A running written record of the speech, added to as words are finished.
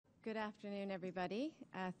Good afternoon, everybody.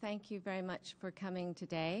 Thank you very much for coming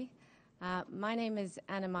today. My name is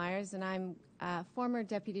Anna Myers, and I'm former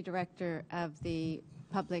Deputy Director of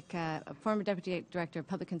Public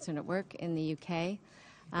Concern at Work in the UK,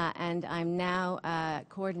 and I'm now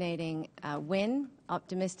coordinating WIN,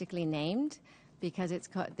 optimistically named, because it's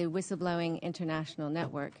called the Whistleblowing International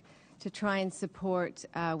Network, to try and support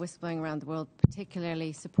whistleblowing around the world,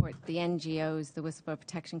 particularly support the NGOs, the whistleblower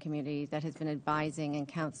protection community that has been advising and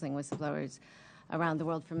counseling whistleblowers around the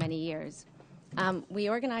world for many years. We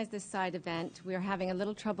organized this side event. We are having a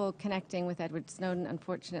little trouble connecting with Edward Snowden,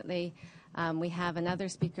 unfortunately. We have another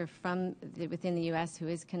speaker from within the US who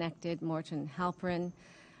is connected, Morten Halperin.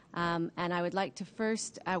 And I would like to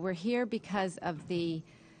first, we're here because of the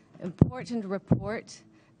important report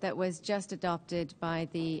that was just adopted by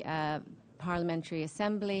the Parliamentary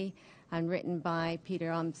Assembly and written by Peter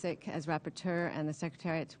Omzik as rapporteur and the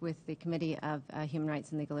Secretariat with the Committee of Human Rights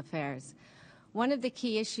and Legal Affairs. One of the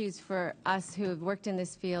key issues for us who have worked in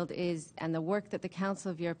this field is, and the work that the Council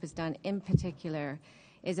of Europe has done in particular,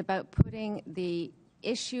 is about putting the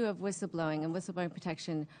issue of whistleblowing and whistleblowing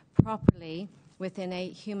protection properly within a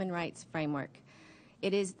human rights framework.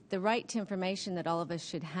 It is the right to information that all of us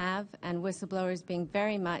should have, and whistleblowers being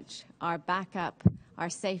very much our backup, our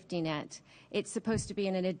safety net. It's supposed to be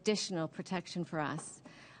an additional protection for us.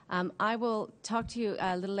 I will talk to you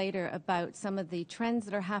a little later about some of the trends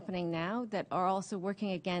that are happening now that are also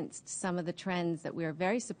working against some of the trends that we are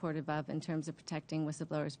very supportive of in terms of protecting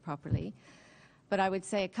whistleblowers properly. But I would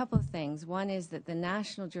say a couple of things. One is that the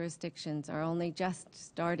national jurisdictions are only just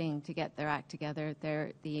starting to get their act together.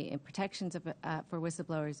 The protections for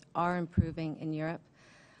whistleblowers are improving in Europe,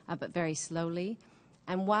 but very slowly.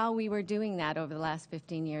 And while we were doing that over the last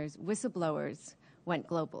 15 years, whistleblowers went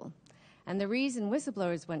global. And the reason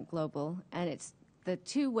whistleblowers went global, and it's the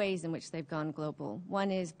two ways in which they've gone global.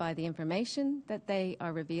 One is by the information that they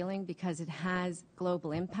are revealing because it has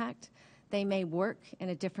global impact. They may work in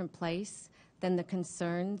a different place, then the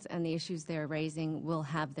concerns and the issues they're raising will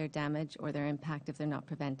have their damage or their impact if they're not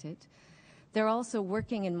prevented. They're also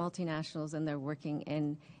working in multinationals and they're working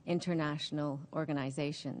in international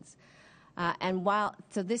organizations.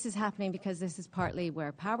 So this is happening because this is partly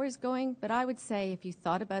where power is going, but I would say if you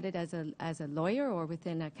thought about it as a lawyer or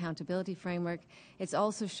within an accountability framework, it's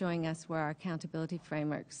also showing us where our accountability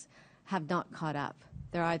frameworks have not caught up.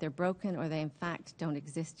 They're either broken or they in fact don't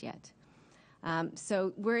exist yet.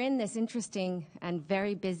 So we're in this interesting and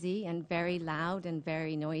very busy and very loud and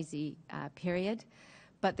very noisy period.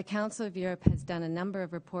 But the Council of Europe has done a number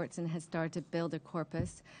of reports and has started to build a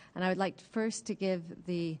corpus. And I would like first to give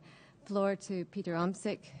the floor to Peter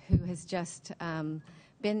Omzik, who has just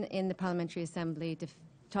been in the Parliamentary Assembly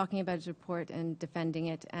talking about his report and defending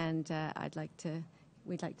it. And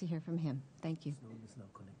we'd like to hear from him. Thank you.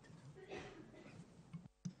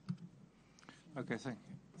 Okay,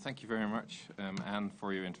 thank you very much, Anne,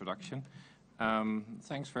 for your introduction.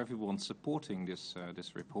 Thanks for everyone supporting this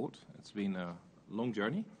report. It's been a long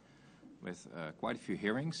journey with quite a few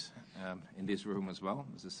hearings in this room as well.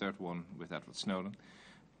 It's the third one with Edward Snowden.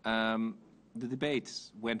 The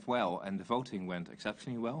debates went well and the voting went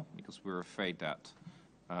exceptionally well because we were afraid that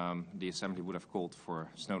the Assembly would have called for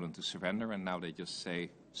Snowden to surrender, and now they just say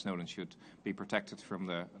Snowden should be protected from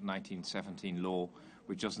the 1917 law,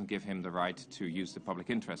 which doesn't give him the right to use the public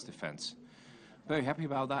interest defense. Very happy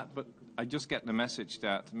about that, but I just get the message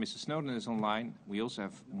that Mr. Snowden is online. We also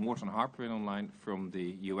have Morten Halperin online from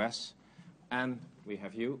the US, and we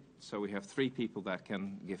have you. So we have three people that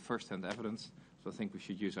can give first-hand evidence. So I think we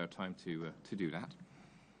should use our time to do that.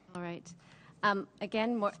 All right.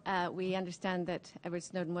 Again, we understand that Edward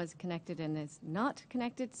Snowden was connected and is not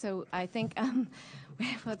connected. So I think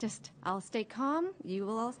I'll stay calm. You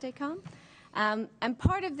will all stay calm. And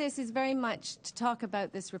part of this is very much to talk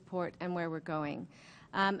about this report and where we're going.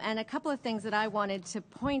 And a couple of things that I wanted to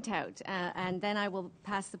point out, and then I will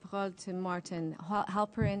pass the parole to Morten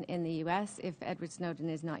Halperin in the US if Edward Snowden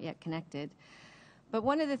is not yet connected. But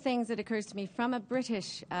one of the things that occurs to me from a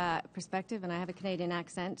British perspective, and I have a Canadian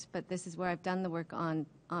accent, but this is where I've done the work on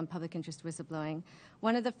public interest whistleblowing,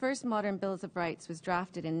 one of the first modern bills of rights was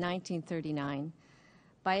drafted in 1939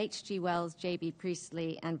 by H.G. Wells, J.B.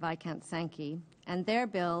 Priestley, and Viscount Sankey. And their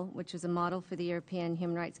bill, which was a model for the European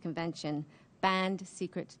Human Rights Convention, banned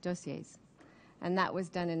secret dossiers. And that was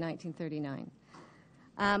done in 1939.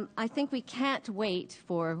 I think we can't wait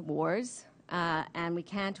for wars, and we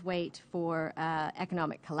can't wait for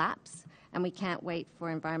economic collapse, and we can't wait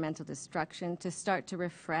for environmental destruction to start to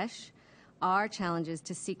refresh our challenges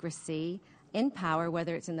to secrecy in power,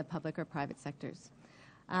 whether it's in the public or private sectors.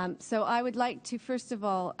 So I would like to, first of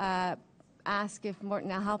all, ask if Morten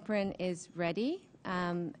Halperin is ready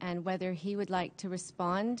and whether he would like to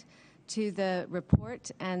respond to the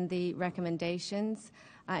report and the recommendations.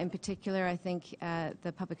 In particular, I think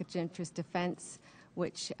the public interest defense,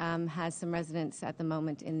 which has some residents at the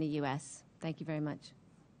moment in the U.S. Thank you very much.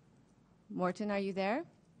 Morten, are you there?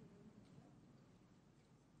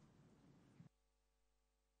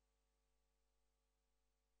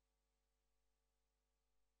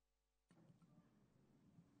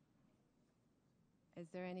 Is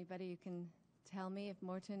there anybody who can tell me if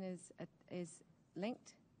Morten is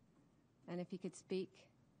linked and if he could speak?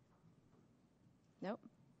 Nope.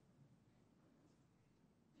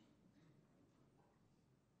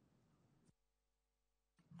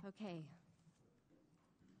 Okay.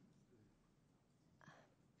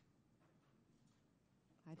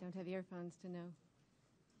 I don't have earphones to know.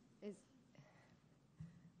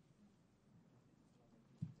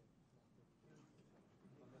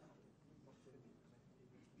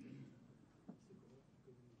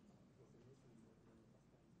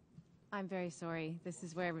 I'm very sorry. This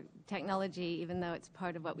is where technology, even though it's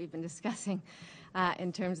part of what we've been discussing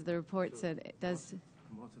in terms of the reports, it does.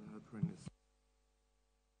 Morten Halperin is.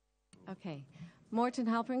 Okay. Morten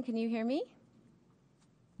Halperin, can you hear me?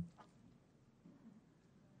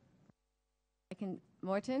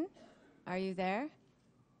 Morten, are you there?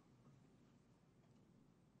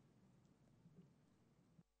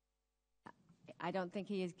 I don't think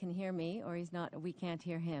he can hear me, or he's not. We can't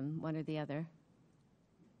hear him, one or the other.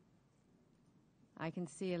 I can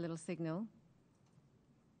see a little signal.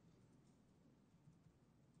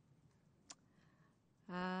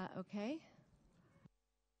 Okay.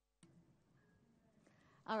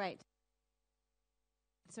 All right.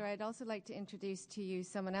 So I'd also like to introduce to you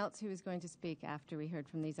someone else who is going to speak after we heard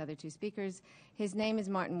from these other two speakers. His name is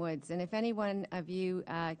Martin Woods, and if any one of you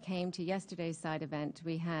came to yesterday's side event,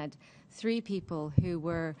 we had 3 people who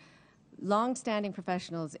were long-standing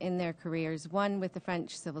professionals in their careers, one with the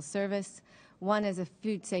French Civil Service, one as a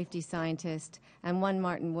food safety scientist, and one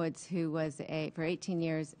Martin Woods, who was, for 18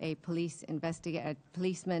 years, a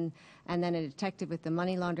policeman, and then a detective with the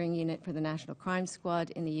money laundering unit for the National Crime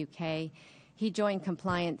Squad in the UK. He joined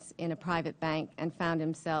compliance in a private bank and found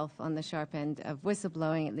himself on the sharp end of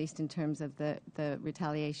whistleblowing, at least in terms of the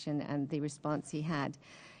retaliation and the response he had.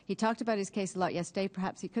 He talked about his case a lot yesterday.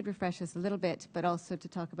 Perhaps he could refresh us a little bit, but also to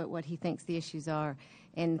talk about what he thinks the issues are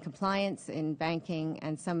in compliance, in banking,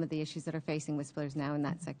 and some of the issues that are facing whistleblowers now in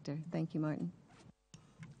that sector. Thank you, Martin.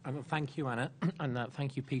 Thank you, Anna, and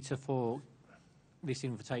thank you, Peter, for this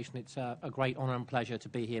invitation. It's a great honour and pleasure to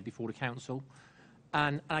be here before the Council.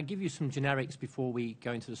 And I'll give you some generics before we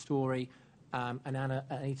go into the story. And Anna,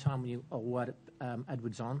 at any time when you word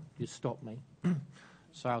Edward's on, just stop me.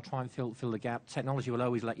 So I'll try and fill the gap. Technology will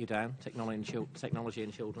always let you down, technology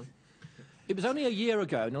and children. It was only a year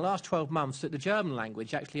ago, in the last 12 months, that the German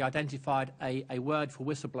language actually identified a word for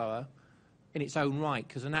whistleblower in its own right,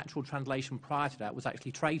 because the natural translation prior to that was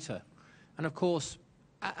actually traitor. And of course,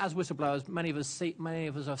 as whistleblowers, many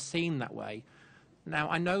of us are seen that way. Now,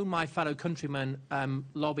 I know my fellow countrymen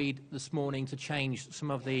lobbied this morning to change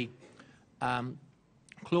some of the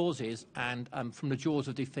clauses, and from the jaws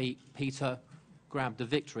of defeat, Peter grabbed the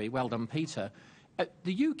victory. Well done, Peter.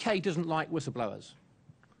 The UK doesn't like whistleblowers.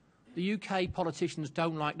 The UK politicians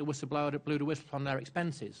don't like the whistleblower that blew the whistle on their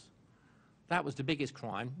expenses. That was the biggest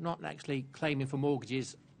crime, not actually claiming for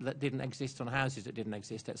mortgages that didn't exist on houses that didn't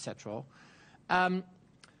exist, etc.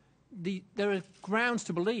 There are grounds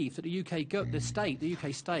to believe that the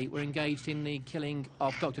UK state, were engaged in the killing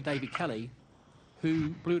of Dr. David Kelly, who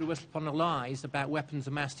blew the whistle upon the lies about weapons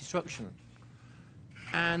of mass destruction.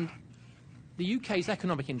 And the UK's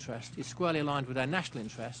economic interest is squarely aligned with their national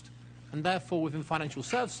interest, and therefore within financial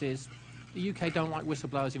services, the UK don't like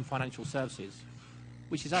whistleblowers in financial services,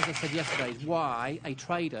 which is, as I said yesterday, is why a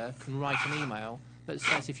trader can write an email that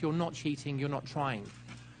says, if you're not cheating, you're not trying.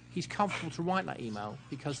 He's comfortable to write that email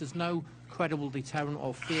because there's no credible deterrent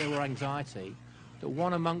or fear or anxiety that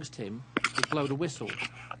one amongst him will blow the whistle.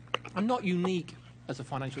 I'm not unique as a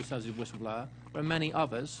financial services whistleblower. There are many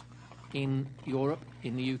others in Europe,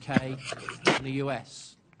 in the UK, in the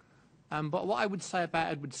US. But what I would say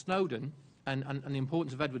about Edward Snowden and the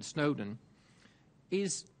importance of Edward Snowden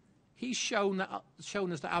is he's shown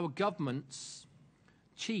us that our governments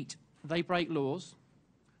cheat. They break laws.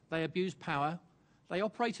 They abuse power. They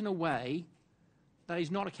operate in a way that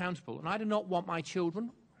is not accountable. And I do not want my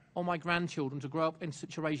children or my grandchildren to grow up in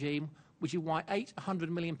such a regime, which is why 800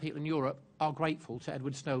 million people in Europe are grateful to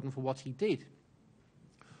Edward Snowden for what he did.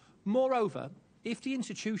 Moreover, if the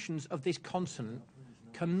institutions of this continent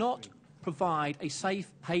cannot provide a safe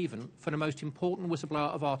haven for the most important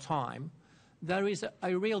whistleblower of our time, there is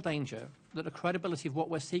a real danger that the credibility of what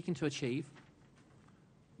we're seeking to achieve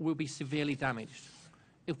will be severely damaged.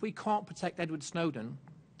 If we can't protect Edward Snowden,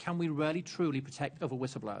 can we really truly protect other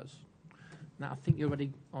whistleblowers? Now, I think you're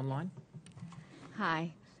already online.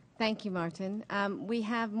 Hi. Thank you, Morten. We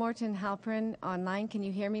have Morten Halperin online. Can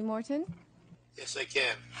you hear me, Morten? Yes, I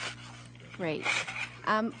can. Great.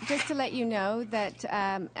 Just to let you know that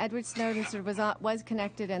Edward Snowden sort of was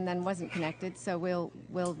connected and then wasn't connected, so we'll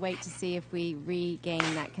wait to see if we regain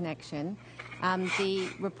that connection. The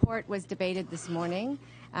report was debated this morning,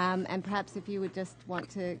 and perhaps if you would just want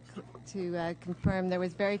to confirm, there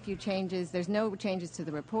was very few changes. There's no changes to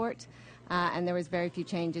the report, and there was very few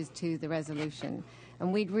changes to the resolution.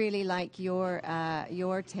 And we'd really like your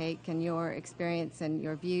take and your experience and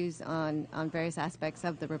your views on various aspects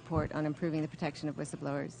of the report on improving the protection of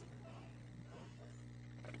whistleblowers.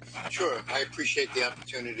 Sure. I appreciate the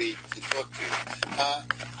opportunity to talk to you.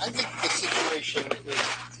 I think the situation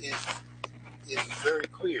is very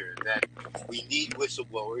clear that we need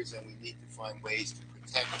whistleblowers and we need to find ways to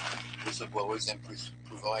protect whistleblowers and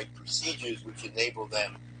provide procedures which enable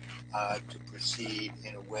them to proceed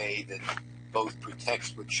in a way that both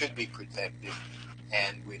protects what should be protected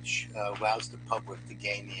and which allows the public to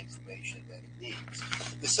gain the information that it needs.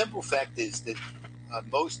 The simple fact is that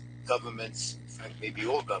most governments, in fact maybe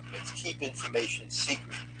all governments, keep information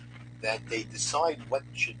secret, that they decide what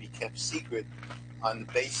should be kept secret on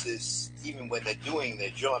the basis, even when they're doing their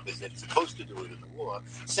job as they're supposed to do it in the law,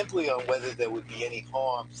 simply on whether there would be any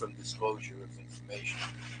harm from disclosure of information.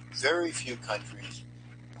 Very few countries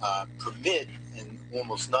permit and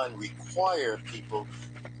almost none require people,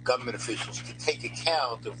 government officials, to take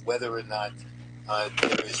account of whether or not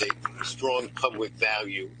there is a strong public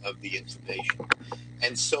value of the information.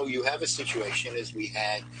 And so you have a situation, as we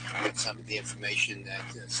had with some of the information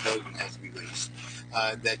that Snowden has released,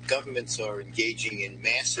 that governments are engaging in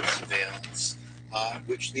massive surveillance,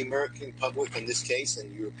 which the American public in this case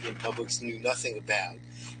and European publics knew nothing about,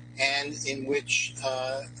 and in which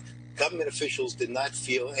government officials did not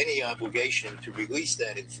feel any obligation to release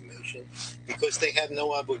that information because they have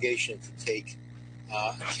no obligation to take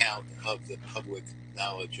account of the public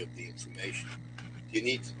knowledge of the information. You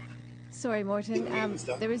need to... Sorry, Morten.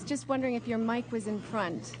 There was just wondering if your mic was in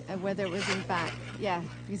front, whether it was in back. Yeah,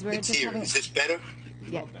 because we're it's just here. having... Is this better?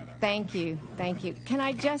 Yeah. Thank you. Thank you. Can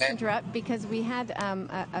I just interrupt? Because we had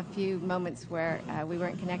a few moments where we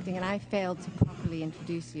weren't connecting, and I failed to properly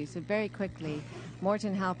introduce you. So very quickly,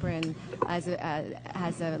 Morten Halperin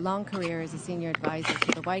has a long career as a senior advisor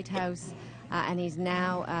to the White House, and he's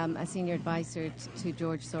now a senior advisor to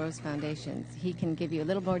George Soros Foundations. He can give you a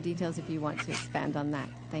little more details if you want to expand on that.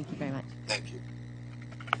 Thank you very much. Thank you.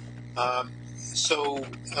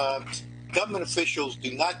 Government officials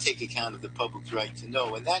do not take account of the public's right to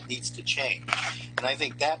know, and that needs to change. And I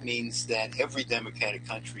think that means that every democratic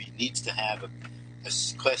country needs to have a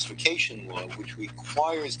classification law which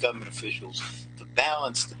requires government officials to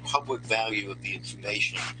balance the public value of the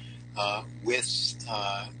information with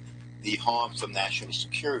the harm from national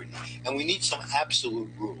security. And we need some absolute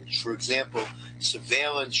rules. For example,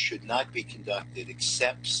 surveillance should not be conducted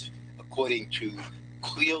except according to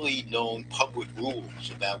clearly known public rules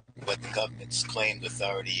about what the government's claimed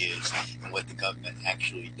authority is and what the government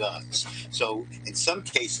actually does. So in some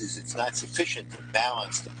cases, it's not sufficient to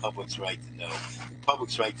balance the public's right to know. The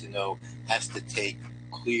public's right to know has to take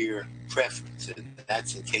clear preference, and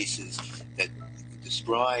that's in cases that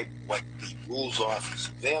describe what the rules are for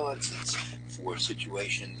surveillance. It's for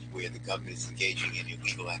situations where the government is engaging in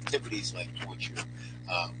illegal activities like torture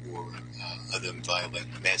or other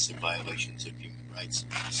massive violations of human rights.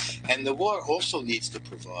 And the law also needs to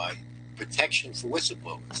provide protection for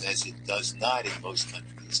whistleblowers, as it does not in most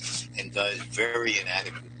countries and does very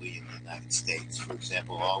inadequately in the United States. For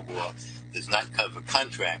example, our law does not cover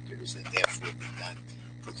contractors and therefore did not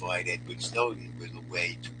provide Edward Snowden with a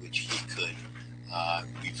way to which he could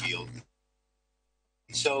reveal.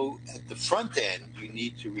 So at the front end, you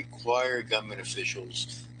need to require government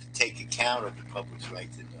officials to take account of the public's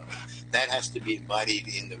right to know. That has to be embodied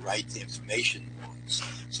in the right to information laws,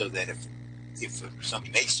 so that if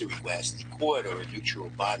somebody makes a request, the court or a neutral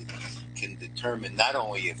body can determine not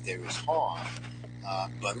only if there is harm,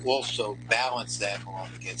 but also balance that harm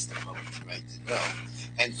against the public's right to know.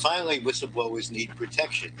 And finally, whistleblowers need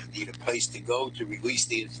protection. They need a place to go to release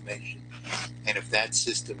the information. And if that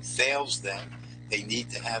system fails them, they need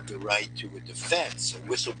to have the right to a defense, a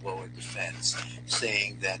whistleblower defense,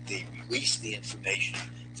 saying that they released the information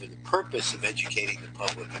for the purpose of educating the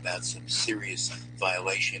public about some serious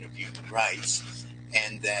violation of human rights,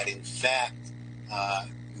 and that in fact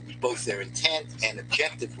we would both their intent and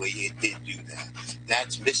objectively it did do that.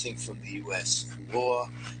 That's missing from the U.S. law,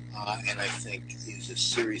 and I think is a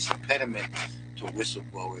serious impediment to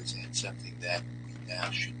whistleblowers and something that we now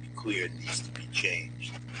should be clear needs to be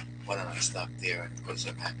changed. Why don't I stop there? And of course,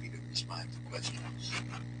 I'm happy to respond to questions.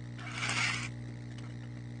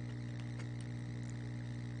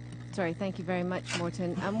 Sorry, thank you very much,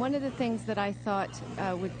 Morton. One of the things that I thought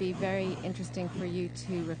would be very interesting for you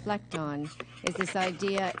to reflect on is this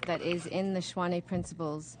idea that is in the Schwane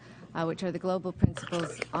Principles, which are the global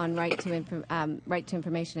principles on right to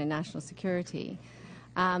information and national security.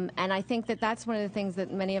 And I think that that's one of the things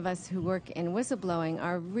that many of us who work in whistleblowing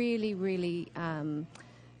are really, really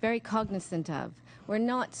very cognizant of. We're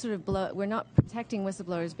not we're not protecting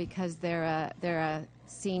whistleblowers because they're a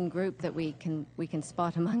seen group that we can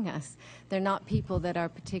spot among us. They're not people that are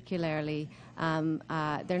particularly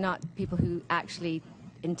they're not people who actually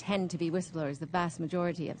intend to be whistleblowers, the vast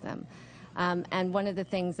majority of them. And one of the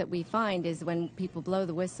things that we find is when people blow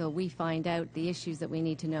the whistle, we find out the issues that we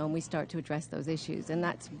need to know and we start to address those issues. And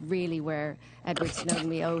that's really where Edward Snowden,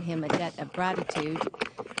 we owe him a debt of gratitude,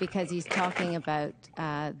 because he's talking about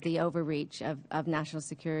the overreach of national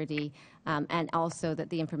security and also that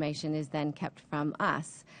the information is then kept from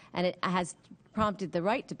us. And it has prompted the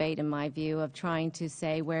right debate, in my view, of trying to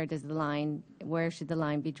say where should the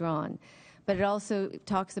line be drawn. But it also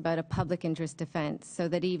talks about a public interest defense, so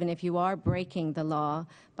that even if you are breaking the law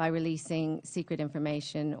by releasing secret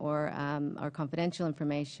information or confidential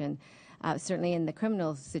information, certainly in the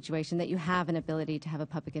criminal situation, that you have an ability to have a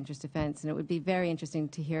public interest defense. And it would be very interesting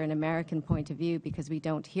to hear an American point of view, because we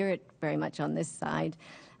don't hear it very much on this side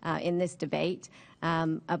in this debate,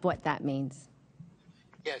 of what that means.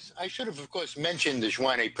 Yes, I should have, of course, mentioned the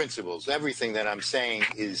Schwane Principles. Everything that I'm saying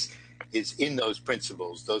is in those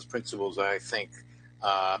principles. Those principles, I think,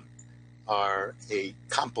 are a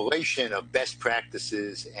compilation of best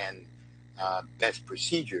practices and best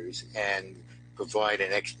procedures, and provide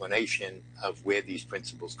an explanation of where these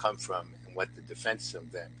principles come from and what the defense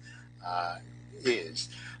of them is.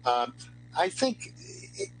 I think,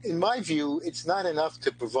 in my view, it's not enough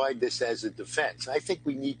to provide this as a defense. I think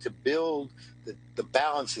we need to build the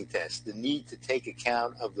balancing test, the need to take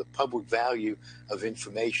account of the public value of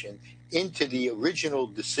information into the original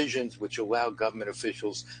decisions which allow government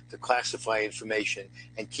officials to classify information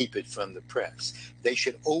and keep it from the press. They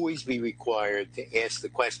should always be required to ask the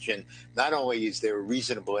question, not only is there a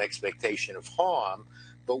reasonable expectation of harm,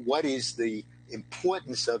 but what is the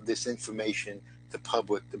importance of this information to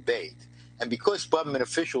public debate? And because government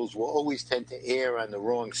officials will always tend to err on the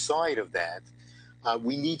wrong side of that,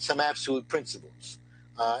 we need some absolute principles.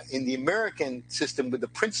 In the American system, the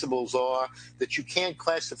principles are that you can't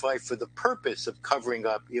classify for the purpose of covering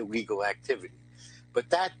up illegal activity. But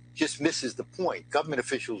that just misses the point. Government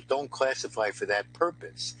officials don't classify for that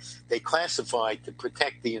purpose. They classify to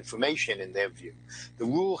protect the information, in their view. The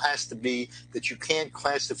rule has to be that you can't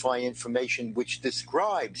classify information which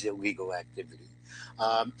describes illegal activity.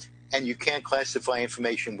 And you can't classify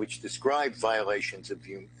information which describe violations of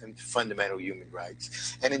fundamental human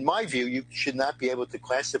rights. And in my view, you should not be able to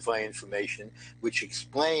classify information which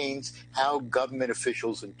explains how government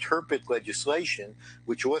officials interpret legislation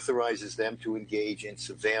which authorizes them to engage in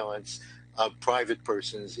surveillance of private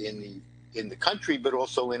persons in the country, but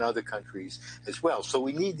also in other countries as well. So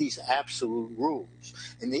we need these absolute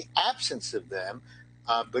rules. In the absence of them,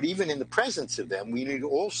 but even in the presence of them, we need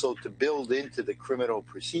also to build into the criminal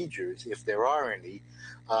procedures, if there are any,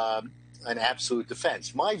 an absolute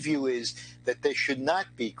defense. My view is that there should not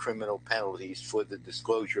be criminal penalties for the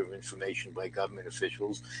disclosure of information by government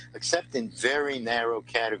officials, except in very narrow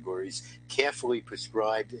categories, carefully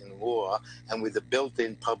prescribed in law and with a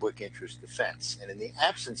built-in public interest defense. And in the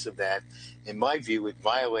absence of that, in my view, it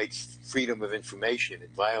violates freedom of information.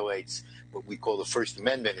 It violates what we call the First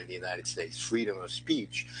Amendment in the United States, freedom of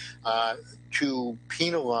speech, to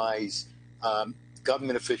penalize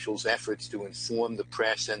government officials' efforts to inform the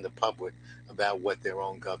press and the public about what their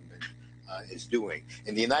own government is doing.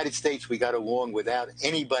 In the United States, we got along without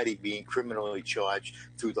anybody being criminally charged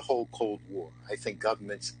through the whole Cold War. I think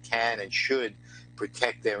governments can and should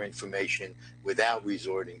protect their information without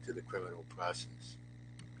resorting to the criminal process.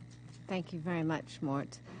 Thank you very much,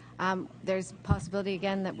 Mort. There's a possibility,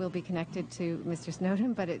 again, that we'll be connected to Mr.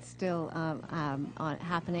 Snowden, but it's still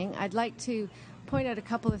happening. I'd like to point out a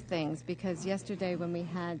couple of things, because yesterday when we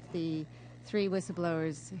had the 3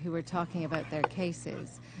 whistleblowers who were talking about their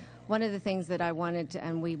cases, one of the things that I wanted to,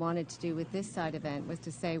 and we wanted to do with this side event, was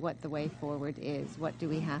to say what the way forward is. What do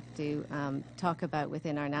we have to talk about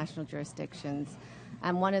within our national jurisdictions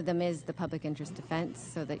And one of them is the public interest defense,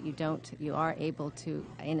 so that you are able to,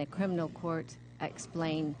 in a criminal court,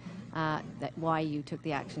 explain why you took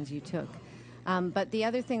the actions you took. But the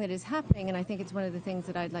other thing that is happening, and I think it's one of the things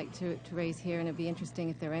that I'd like to raise here, and it'd be interesting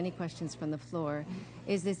if there are any questions from the floor,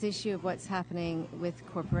 is this issue of what's happening with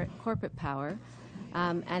corporate power.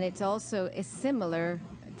 And it's also a similar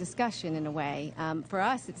discussion in a way. For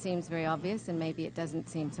us, it seems very obvious, and maybe it doesn't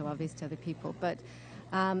seem so obvious to other people. But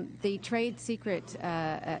the trade secret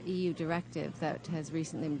EU directive that has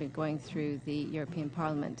recently been going through the European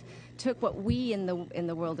Parliament took what we in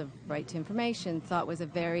the world of right to information thought was a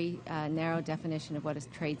very narrow definition of what a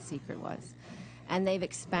trade secret was. And they've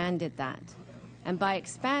expanded that. And by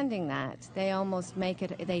expanding that, they almost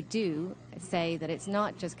they do say that it's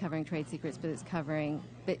not just covering trade secrets, but it's covering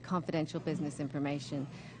confidential business information.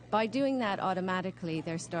 By doing that, automatically,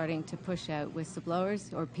 they're starting to push out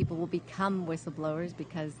whistleblowers, or people will become whistleblowers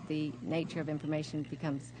because the nature of information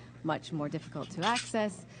becomes much more difficult to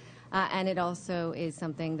access. And it also is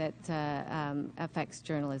something that affects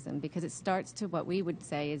journalism, because it starts to, what we would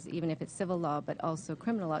say is, even if it's civil law but also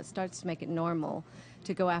criminal law, it starts to make it normal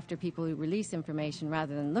to go after people who release information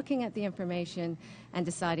rather than looking at the information and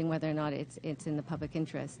deciding whether or not it's in the public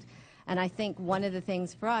interest. And I think one of the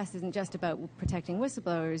things for us isn't just about protecting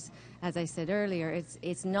whistleblowers. As I said earlier,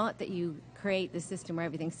 it's not that you create the system where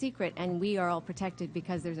everything's secret and we are all protected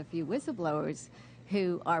because there's a few whistleblowers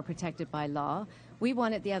who are protected by law. We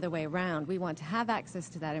want it the other way around. We want to have access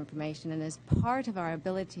to that information, and as part of our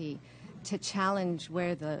ability to challenge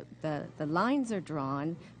where the lines are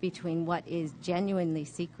drawn between what is genuinely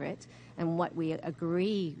secret and what we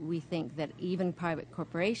agree we think that even private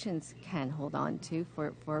corporations can hold on to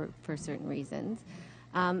for certain reasons,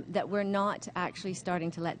 that we're not actually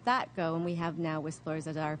starting to let that go, and we have now whistleblowers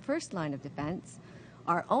as our first line of defense,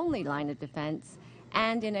 our only line of defense,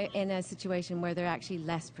 and in a situation where they're actually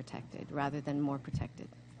less protected rather than more protected.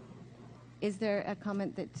 Is there a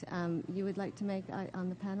comment that you would like to make on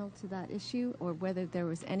the panel to that issue, or whether there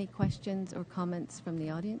was any questions or comments from the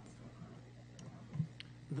audience?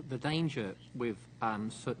 The danger with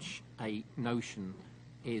such a notion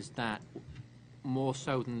is that, more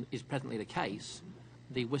so than is presently the case,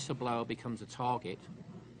 the whistleblower becomes a target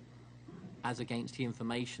as against the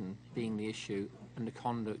information being the issue and the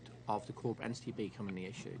conduct of the corporate entity becoming the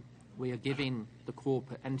issue. We are giving the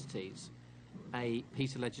corporate entities a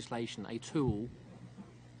piece of legislation, a tool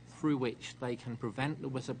through which they can prevent the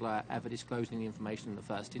whistleblower ever disclosing the information in the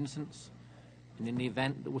first instance. And in the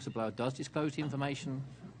event the whistleblower does disclose the information,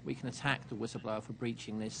 we can attack the whistleblower for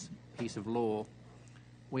breaching this piece of law.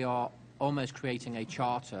 We are almost creating a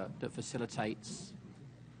charter that facilitates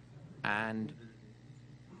and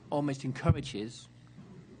almost encourages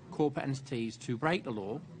corporate entities to break the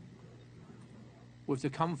law with the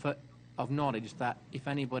comfort of knowledge that if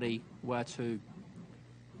anybody were to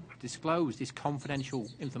disclose this confidential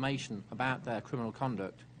information about their criminal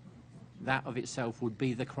conduct, that of itself would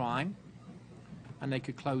be the crime, and they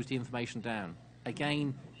could close the information down.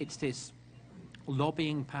 Again, it's this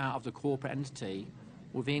lobbying power of the corporate entity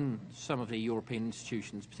within some of the European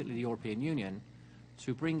institutions, particularly the European Union,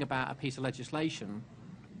 to bring about a piece of legislation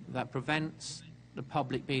that prevents the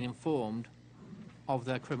public being informed of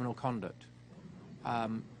their criminal conduct.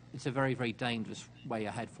 It's a very, very dangerous way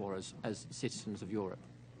ahead for us as citizens of Europe.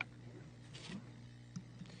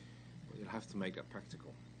 Well, you'll have to make that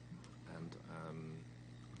practical. And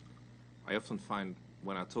I often find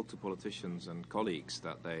when I talk to politicians and colleagues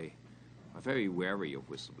that they are very wary of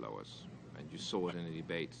whistleblowers. And you saw it in the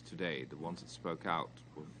debate today. The ones that spoke out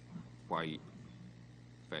were quite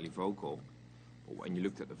fairly vocal. But when you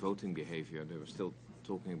looked at the voting behavior, they were still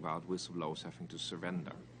talking about whistleblowers having to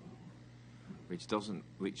surrender,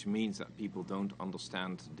 which means that people don't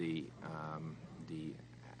understand the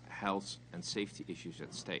health and safety issues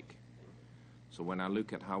at stake. So when I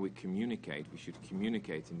look at how we communicate, we should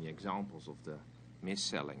communicate in the examples of the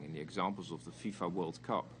mis-selling, in the examples of the FIFA World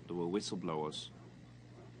Cup. There were whistleblowers,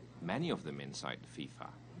 many of them inside the FIFA.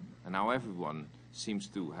 And now everyone seems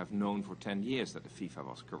to have known for 10 years that the FIFA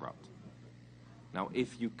was corrupt. Now,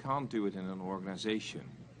 if you can't do it in an organization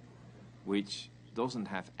which doesn't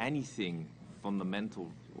have anything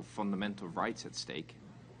fundamental rights at stake,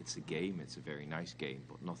 it's a game, it's a very nice game,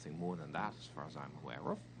 but nothing more than that as far as I'm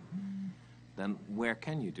aware of, then where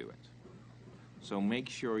can you do it? So make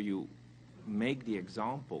sure you make the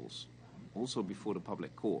examples also before the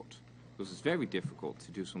public court, because it's very difficult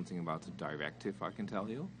to do something about the directive, I can tell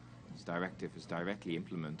you. This directive is directly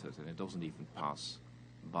implemented and it doesn't even pass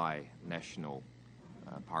by national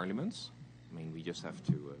parliaments. I mean, we just have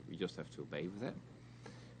to obey with it.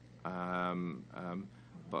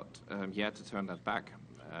 But to turn that back,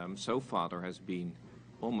 so far there has been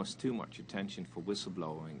almost too much attention for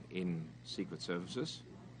whistleblowing in secret services,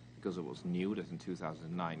 because it was new that in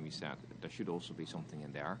 2009 we said there should also be something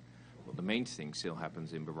in there. But the main thing still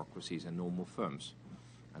happens in bureaucracies and normal firms,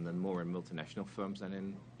 and then more in multinational firms than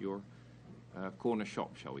in your corner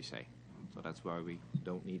shop, shall we say. So that's why we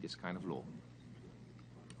don't need this kind of law.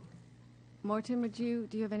 Morten, do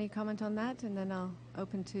you have any comment on that? And then I'll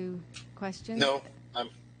open to questions. No, I'm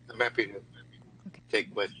happy to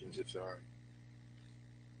take questions if there are.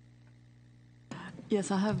 Yes,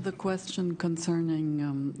 I have the question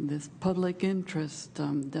concerning this public interest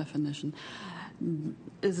definition.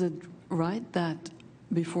 Is it right that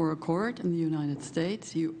before a court in the United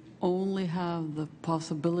States, you only have the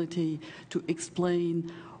possibility to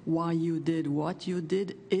explain why you did what you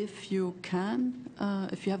did if you can,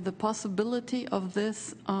 if you have the possibility of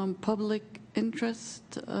this public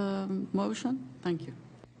interest motion? Thank you.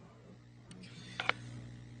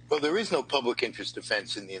 Well, there is no public interest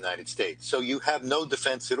defense in the United States, so you have no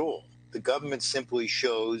defense at all. The government simply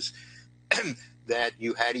shows that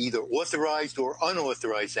you had either authorized or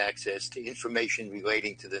unauthorized access to information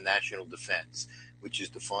relating to the national defense, which is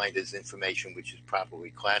defined as information which is properly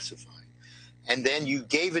classified. And then you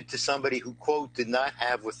gave it to somebody who, quote, did not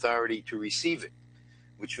have authority to receive it,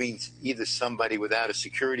 which means either somebody without a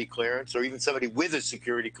security clearance or even somebody with a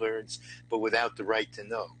security clearance but without the right to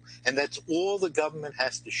know. And that's all the government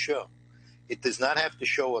has to show. It does not have to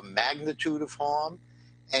show a magnitude of harm,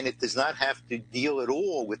 and it does not have to deal at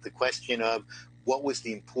all with the question of what was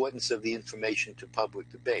the importance of the information to public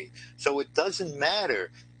debate. So it doesn't matter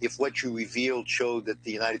if what you revealed showed that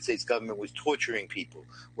the United States government was torturing people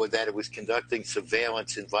or that it was conducting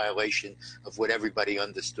surveillance in violation of what everybody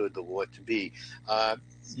understood the law to be.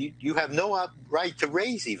 You have no right to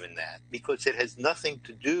raise even that, because it has nothing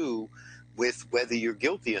to do with whether you're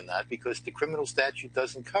guilty or not, because the criminal statute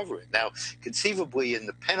doesn't cover it. Now, conceivably, in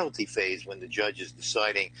the penalty phase, when the judge is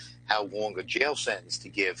deciding how long a jail sentence to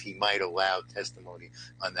give, he might allow testimony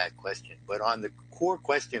on that question. But on the core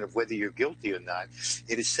question of whether you're guilty or not,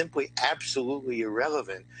 it is simply absolutely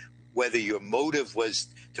irrelevant whether your motive was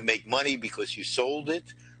to make money because you sold it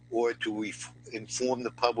or to inform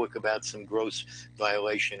the public about some gross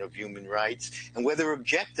violation of human rights, and whether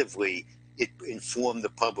objectively it informed the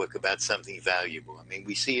public about something valuable. I mean,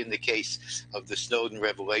 we see in the case of the Snowden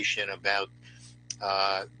revelation about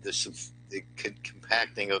the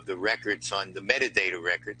compacting of the records on the metadata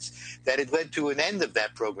records, that it led to an end of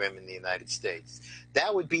that program in the United States.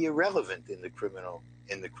 That would be irrelevant in the criminal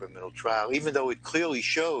trial, even though it clearly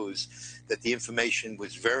shows that the information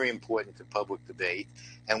was very important to public debate,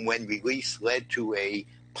 and when released led to a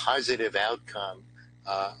positive outcome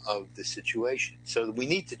of the situation. So we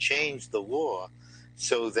need to change the law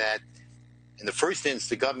so that, in the first instance,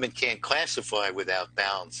 the government can't classify without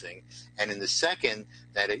balancing, and in the second,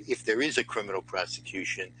 that if there is a criminal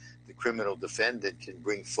prosecution, the criminal defendant can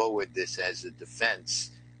bring forward this as a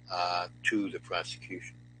defense to the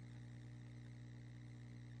prosecution.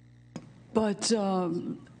 But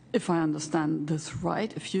if I understand this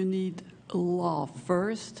right, if you need law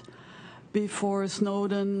first before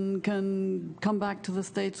Snowden can come back to the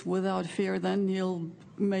States without fear, then he'll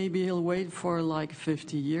wait for like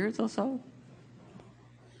 50 years or so?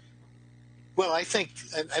 Well,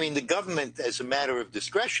 I mean, the government, as a matter of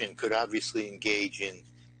discretion, could obviously engage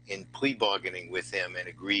in plea bargaining with him and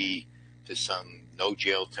agree to some no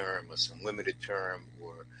jail term or some limited term.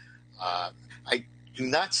 Or I do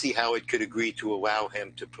not see how it could agree to allow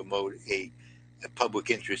him to promote a public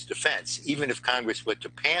interest defense. Even if Congress were to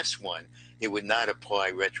pass one, it would not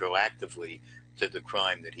apply retroactively to the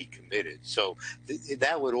crime that he committed. So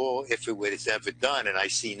that would all, if it was ever done, and I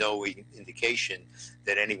see no indication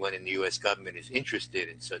that anyone in the U.S. government is interested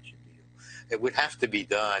in such a deal, it would have to be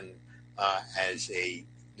done as a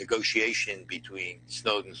negotiation between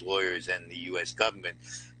Snowden's lawyers and the U.S. government.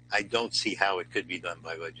 I don't see how it could be done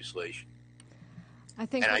by legislation.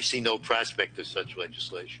 I see no prospect of such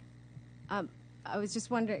legislation. I was just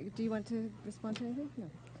wondering, do you want to respond to anything?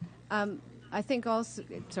 No. I think also,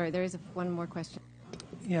 sorry, there is one more question.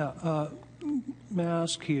 Yeah, may I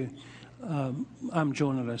ask you, I'm a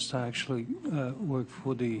journalist, I actually work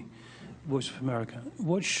for the Voice of America.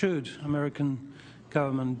 What should American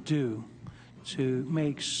government do to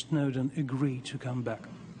make Snowden agree to come back?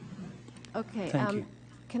 Okay, Thank you.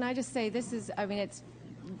 Can I just say this is, I mean, it's,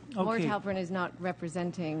 Lord Halpern is not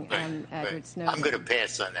representing Edward Snowden. I'm going to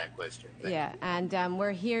pass on that question. Yeah, and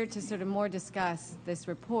we're here to sort of more discuss this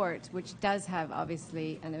report, which does have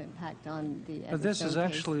obviously an impact on the Edward But this Snowden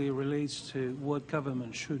is case. actually relates to what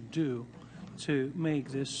government should do to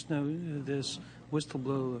make this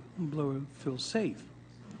whistleblower feel safe?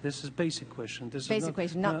 This is a basic question. This Basic is not,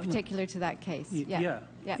 question, not particular to that case. Yeah.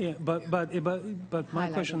 But my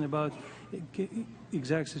question about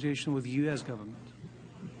exact situation with the U.S. government.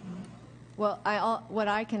 Well, what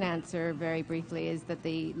I can answer very briefly is that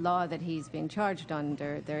the law that he's being charged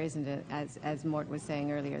under, there isn't, as Mort was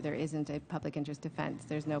saying earlier, there isn't a public interest defense.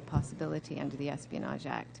 There's no possibility under the Espionage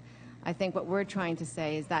Act. I think what we're trying to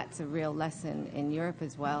say is that's a real lesson in Europe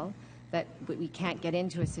as well, that we can't get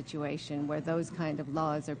into a situation where those kind of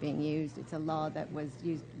laws are being used. It's a law that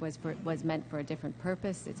was meant for a different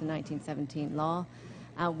purpose. It's a 1917 law.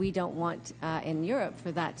 We don't want in Europe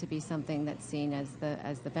for that to be something that's seen as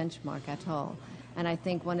the benchmark at all. And I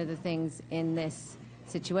think one of the things in this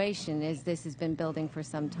situation is this has been building for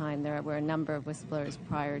some time. There were a number of whistleblowers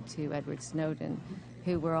prior to Edward Snowden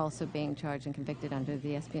who were also being charged and convicted under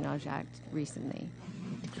the Espionage Act recently.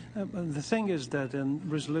 The thing is that in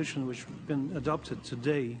resolution which has been adopted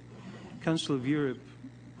today, Council of Europe,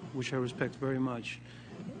 which I respect very much,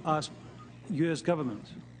 asked U.S. government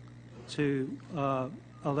to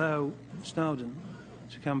allow Snowden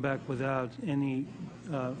to come back without any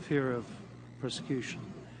fear of persecution.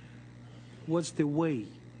 What's the way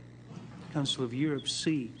Council of Europe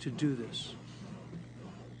see to do this?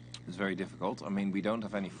 It's very difficult. I mean, we don't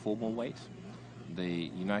have any formal weight.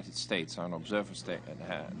 The United States are an observer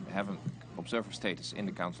have an observer status in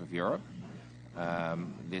the Council of Europe.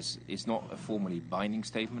 This is not a formally binding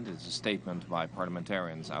statement. It's a statement by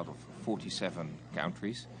parliamentarians out of 47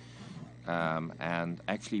 countries. And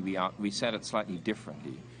actually, we said it slightly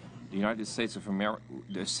differently. The United States of America,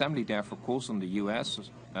 the Assembly therefore calls on the U.S.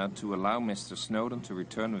 To allow Mr. Snowden to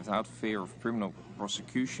return without fear of criminal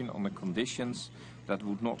prosecution on the conditions that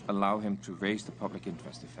would not allow him to raise the public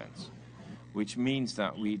interest defense. Which means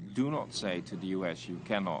that we do not say to the U.S. you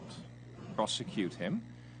cannot prosecute him,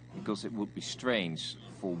 because it would be strange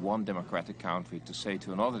for one democratic country to say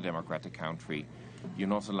to another democratic country, you're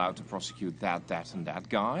not allowed to prosecute that, and that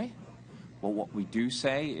guy. But what we do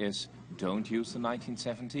say is, don't use the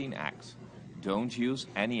 1917 Act. Don't use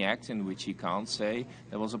any act in which you can't say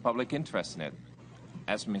there was a public interest in it.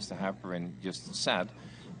 As Mr. Harperin just said,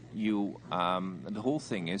 the whole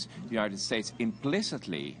thing is the United States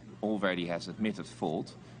implicitly already has admitted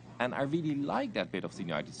fault, and I really like that bit of the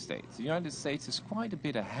United States. The United States is quite a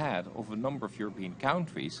bit ahead of a number of European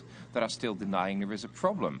countries that are still denying there is a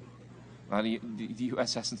problem. Now, the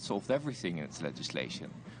US hasn't solved everything in its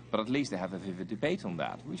legislation, but at least they have a vivid debate on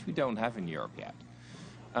that, which we don't have in Europe yet.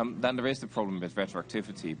 Then there is the problem with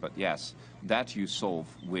retroactivity, but yes, that you solve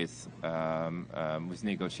with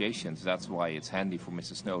negotiations. That's why it's handy for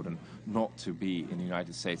Mr. Snowden not to be in the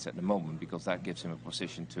United States at the moment, because that gives him a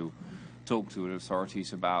position to talk to the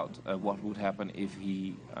authorities about what would happen if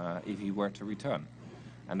he were to return.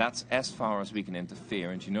 And that's as far as we can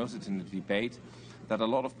interfere. And you noticed in the debate that a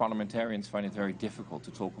lot of parliamentarians find it very difficult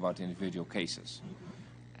to talk about individual cases.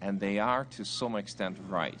 And they are to some extent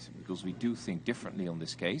right, because we do think differently on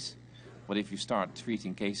this case. But if you start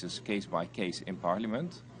treating cases case by case in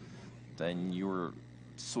Parliament, then you're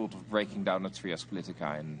sort of breaking down the trias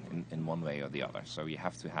politica in one way or the other. So you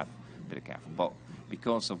have to have a bit of careful. But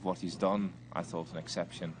because of what he's done, I thought an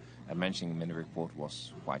exception and mentioning him in the report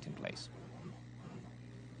was quite in place.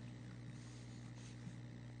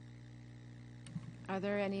 Are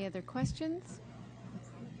there any other questions?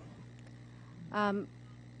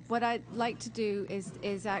 What I'd like to do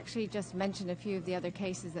is actually just mention a few of the other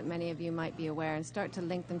cases that many of you might be aware and start to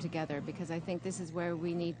link them together, because I think this is where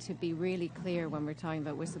we need to be really clear when we're talking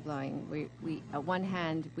about whistleblowing. We on one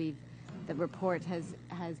hand, the report has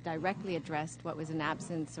directly addressed what was an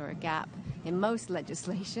absence or a gap in most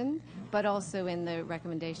legislation, but also in the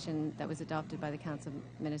recommendation that was adopted by the Council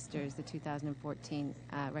of Ministers, the 2014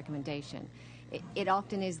 recommendation. It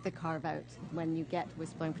often is the carve-out when you get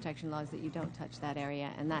whistleblowing protection laws that you don't touch that area,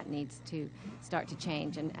 and that needs to start to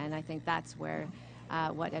change. And I think that's where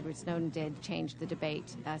what Edward Snowden did changed the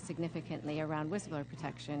debate significantly around whistleblower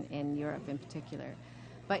protection in Europe in particular.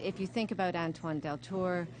 But if you think about Antoine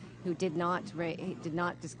Deltour, who did not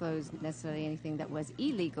disclose necessarily anything that was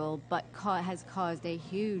illegal, but has caused a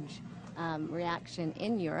huge reaction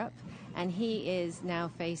in Europe, and he is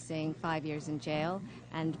now facing 5 years in jail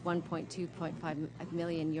and 1.25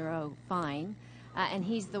 million euro fine. And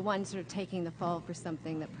he's the one sort of taking the fall for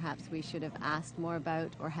something that perhaps we should have asked more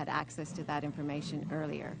about or had access to that information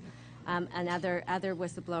earlier. And other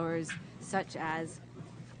whistleblowers, such as,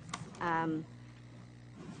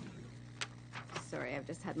 sorry, I've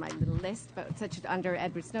just had my little list, but such as under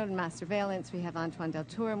Edward Snowden mass surveillance, we have Antoine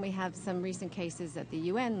Deltour, and we have some recent cases at the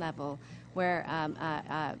UN level where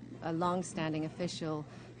a long-standing official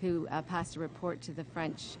who passed a report to the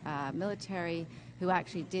French military, who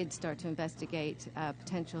actually did start to investigate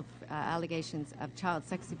potential allegations of child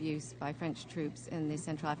sex abuse by French troops in the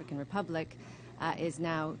Central African Republic,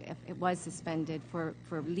 it was suspended for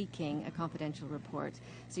leaking a confidential report.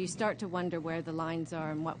 So you start to wonder where the lines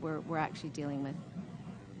are and what we're actually dealing with.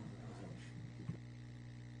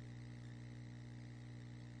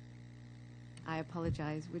 I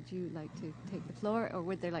apologize. Would you like to take the floor, or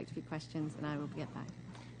would there like to be questions, and I will get back?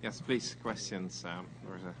 Yes, please, questions.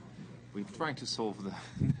 We're trying to solve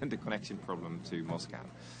the connection problem to Moscow.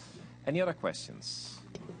 Any other questions?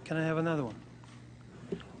 Can I have another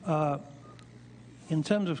one? In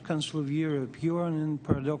terms of Council of Europe, you are in a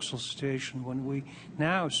paradoxical situation when we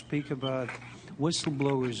now speak about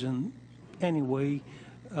whistleblowers in any way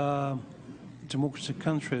democratic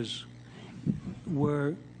countries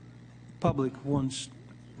where public wants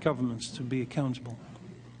governments to be accountable.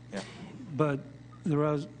 Yeah. But there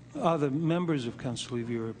are other members of Council of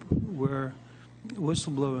Europe where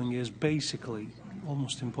whistleblowing is basically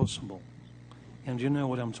almost impossible. And you know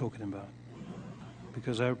what I'm talking about,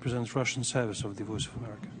 because I represent Russian service of the Voice of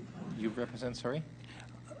America. You represent, sorry?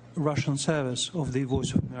 Russian service of the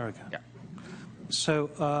Voice of America. Yeah.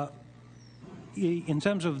 So in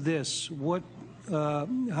terms of this,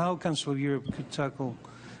 how Council of Europe could tackle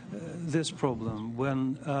this problem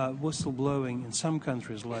when whistleblowing in some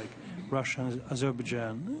countries like Russia,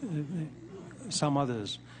 Azerbaijan, some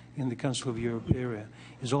others in the Council of Europe area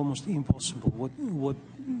is almost impossible. What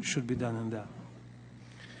should be done in that?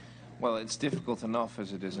 Well, it's difficult enough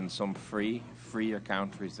as it is in some freer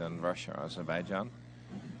countries than Russia or Azerbaijan.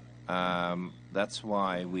 That's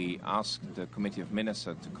why we asked the Committee of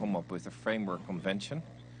Ministers to come up with a framework convention.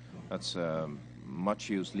 That's a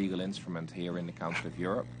much-used legal instrument here in the Council of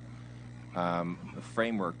Europe. A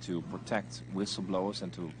framework to protect whistleblowers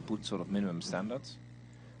and to put sort of minimum standards.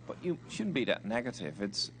 But you shouldn't be that negative.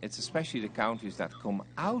 It's especially the countries that come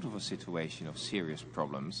out of a situation of serious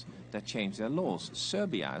problems that change their laws.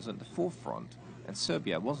 Serbia is at the forefront, and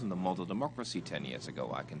Serbia wasn't a model democracy 10 years ago,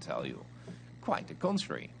 I can tell you. Quite the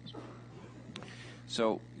contrary.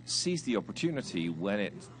 So seize the opportunity when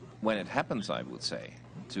it happens, I would say,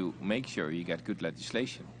 to make sure you get good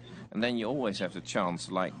legislation. And then you always have the chance,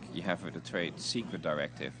 like you have with the Trade Secret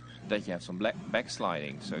Directive, that you have some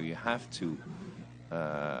backsliding. So you have to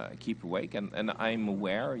keep awake. And I'm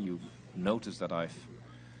aware, you've noticed that I've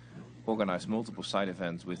organized multiple side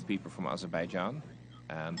events with people from Azerbaijan.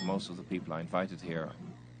 And most of the people I invited here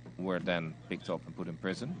were then picked up and put in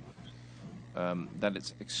prison. That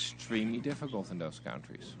it's extremely difficult in those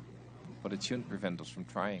countries. But it shouldn't prevent us from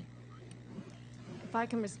trying. If I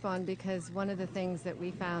can respond, because one of the things that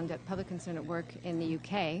we found at Public Concern at Work in the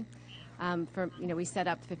UK, we set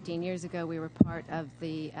up 15 years ago. We were part of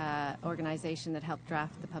the organization that helped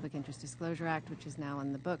draft the Public Interest Disclosure Act, which is now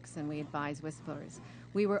on the books, and we advise whistleblowers.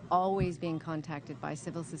 We were always being contacted by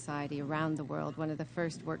civil society around the world. One of the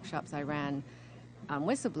first workshops I ran on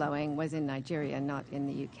whistleblowing was in Nigeria, not in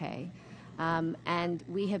the UK. And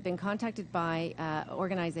we have been contacted by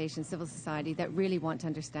organizations, civil society, that really want to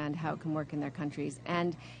understand how it can work in their countries.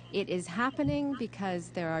 And it is happening because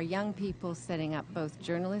there are young people setting up both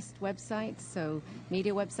journalist websites, so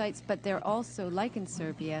media websites, but they're also, like in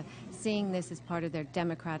Serbia, seeing this as part of their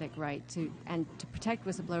democratic right to protect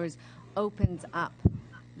whistleblowers opens up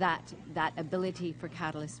that ability for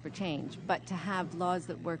catalysts for change. But to have laws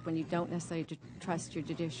that work when you don't necessarily trust your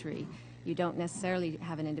judiciary, you don't necessarily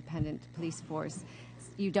have an independent police force.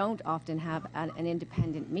 You don't often have an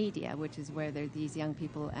independent media, which is where these young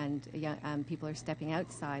people and people are stepping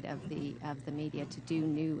outside of the media to do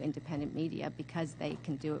new independent media because they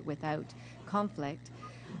can do it without conflict.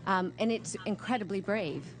 And it's incredibly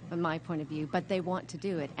brave, from my point of view, but they want to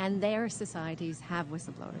do it. And their societies have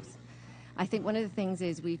whistleblowers. I think one of the things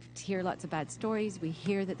is we hear lots of bad stories. We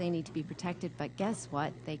hear that they need to be protected, but guess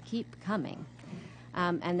what? They keep coming.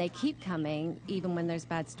 And they keep coming even when there's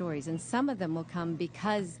bad stories. And some of them will come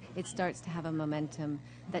because it starts to have a momentum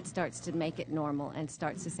that starts to make it normal and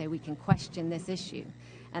starts to say we can question this issue.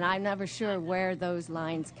 And I'm never sure where those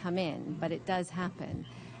lines come in, but it does happen.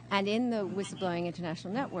 And in the Whistleblowing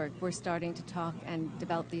International Network, we're starting to talk and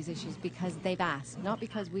develop these issues because they've asked, not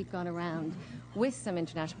because we've gone around with some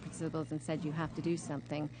international principles and said you have to do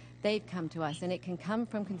something. They've come to us, and it can come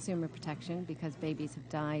from consumer protection because babies have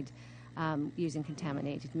died using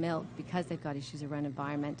contaminated milk, because they've got issues around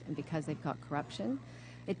environment, and because they've got corruption.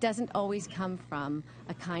 It doesn't always come from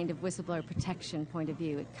a kind of whistleblower protection point of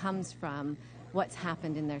view. It comes from what's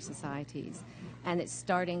happened in their societies. And it's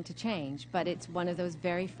starting to change, but it's one of those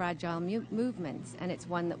very fragile movements, and it's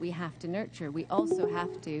one that we have to nurture. We also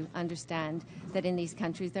have to understand that in these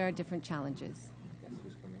countries there are different challenges.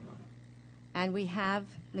 And we have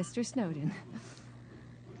Mr. Snowden.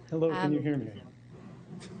 Hello, can you hear me?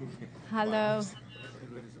 Hello.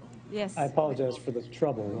 Yes. I apologize for the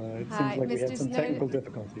trouble. It Hi, seems like we Mr. had some Snowden. technical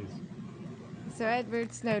difficulties. So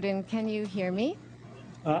Edward Snowden, can you hear me?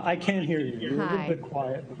 I can hear you. You're a Hi. little bit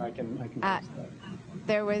quiet, but I can fix that.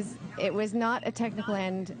 It was not a technical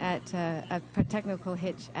end at a technical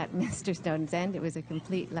hitch at Mr. Snowden's end. It was a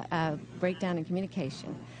complete breakdown in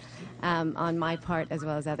communication on my part as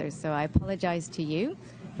well as others. So I apologize to you,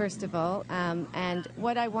 first of all. And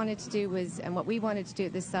what I wanted to do was, and what we wanted to do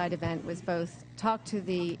at this side event was both talk to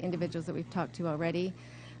the individuals that we've talked to already,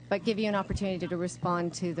 but give you an opportunity to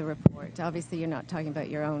respond to the report. Obviously, you're not talking about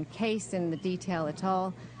your own case in the detail at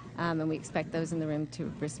all, and we expect those in the room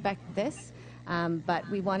to respect this. But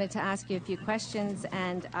we wanted to ask you a few questions,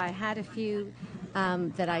 and I had a few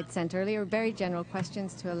that I'd sent earlier, very general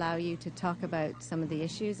questions to allow you to talk about some of the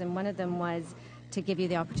issues. And one of them was to give you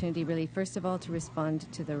the opportunity, really, first of all, to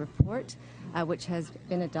respond to the report, which has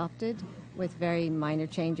been adopted with very minor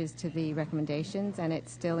changes to the recommendations, and it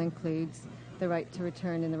still includes the right to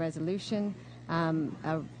return in the resolution,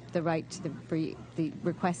 the right to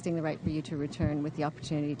requesting the right for you to return with the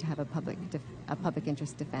opportunity to have a public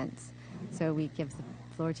interest defense. So we give the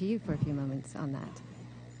floor to you for a few moments on that.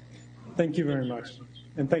 Thank you very much.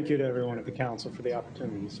 And thank you to everyone at the Council for the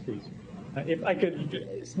opportunity to speak. If I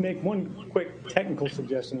could make one quick technical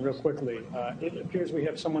suggestion real quickly. It appears we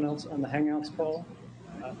have someone else on the Hangouts call.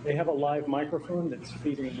 They have a live microphone that's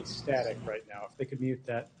feeding with static right now. If they could mute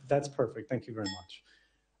that, that's perfect. Thank you very much.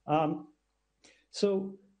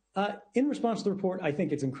 In response to the report, I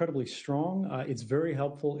think it's incredibly strong. It's very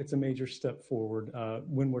helpful. It's a major step forward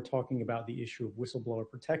when we're talking about the issue of whistleblower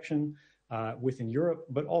protection within Europe,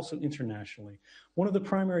 but also internationally. One of the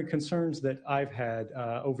primary concerns that I've had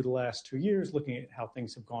over the last 2 years, looking at how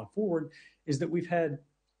things have gone forward, is that we've had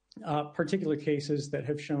particular cases that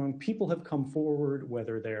have shown people have come forward,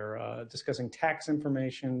 whether they're discussing tax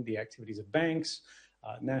information, the activities of banks,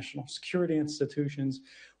 national security institutions,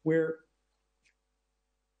 where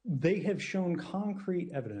they have shown concrete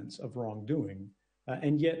evidence of wrongdoing,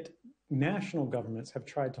 and yet national governments have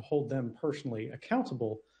tried to hold them personally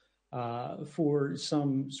accountable for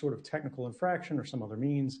some sort of technical infraction or some other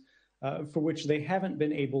means for which they haven't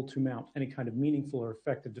been able to mount any kind of meaningful or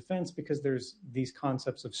effective defense because there's these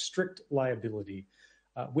concepts of strict liability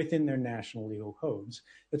within their national legal codes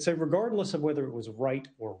that say regardless of whether it was right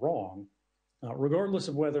or wrong, regardless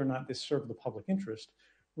of whether or not this served the public interest,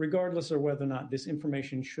 regardless of whether or not this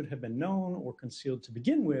information should have been known or concealed to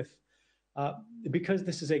begin with, because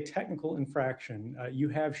this is a technical infraction, you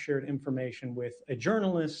have shared information with a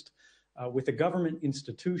journalist, with a government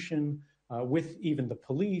institution, with even the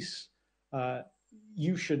police,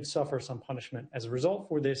 you should suffer some punishment as a result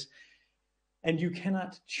for this. And you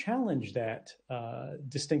cannot challenge that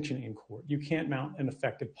distinction in court. You can't mount an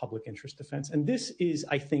effective public interest defense. And this is,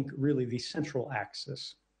 I think, really the central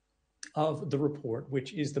axis of the report,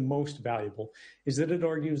 which is the most valuable, is that it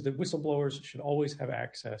argues that whistleblowers should always have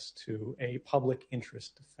access to a public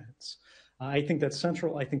interest defense. I think that's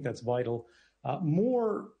central. I think that's vital.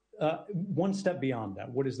 One step beyond that,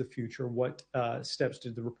 what is the future? What steps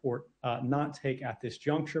did the report not take at this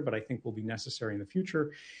juncture, but I think will be necessary in the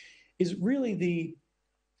future, is really the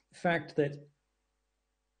fact that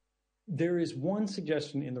there is one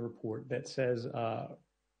suggestion in the report that says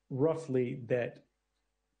roughly that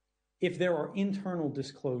if there are internal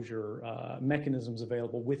disclosure mechanisms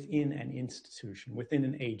available within an institution, within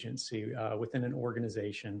an agency, within an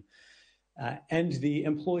organization, and the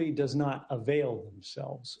employee does not avail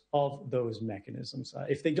themselves of those mechanisms,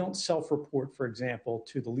 if they don't self-report, for example,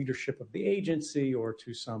 to the leadership of the agency or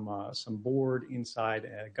to some board inside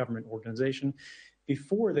a government organization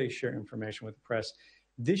before they share information with the press,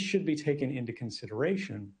 this should be taken into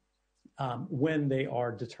consideration when they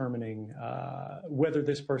are determining whether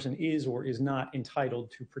this person is or is not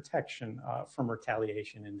entitled to protection from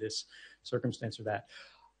retaliation in this circumstance or that.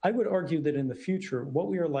 I would argue that in the future, what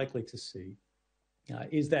we are likely to see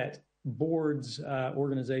is that boards,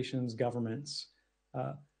 organizations, governments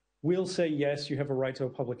will say, yes, you have a right to a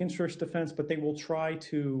public interest defense, but they will try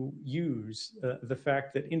to use the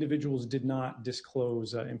fact that individuals did not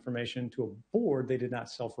disclose information to a board, they did not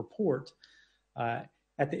self-report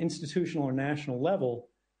at the institutional or national level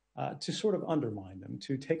to sort of undermine them,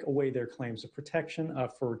 to take away their claims of protection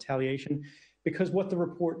for retaliation. Because what the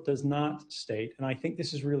report does not state, and I think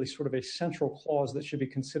this is really sort of a central clause that should be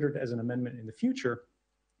considered as an amendment in the future,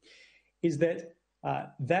 is that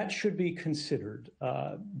that should be considered.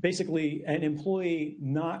 Basically, an employee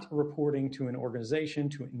not reporting to an organization,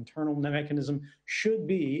 to an internal mechanism, should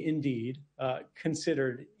be indeed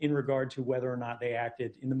considered in regard to whether or not they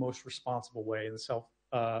acted in the most responsible way,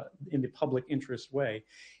 in the public interest way,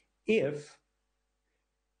 if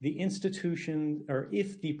the institution, or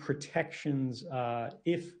if the protections,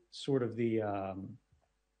 if sort of the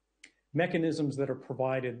mechanisms that are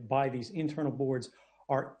provided by these internal boards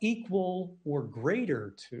are equal or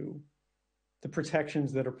greater to the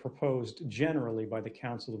protections that are proposed generally by the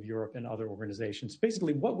Council of Europe and other organizations.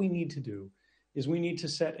 Basically, what we need to do is we need to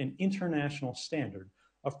set an international standard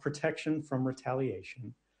of protection from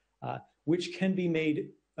retaliation, which can be made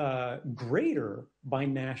greater by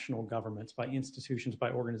national governments, by institutions, by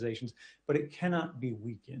organizations, but it cannot be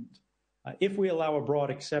weakened. If we allow a broad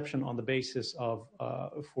exception on the basis of,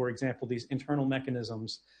 for example, these internal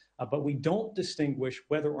mechanisms, but we don't distinguish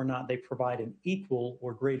whether or not they provide an equal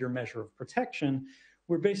or greater measure of protection,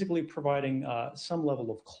 we're basically providing some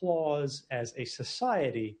level of clause as a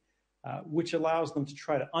society, which allows them to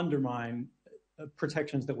try to undermine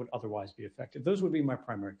protections that would otherwise be effective. Those would be my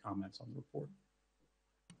primary comments on the report.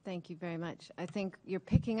 Thank you very much. I think you're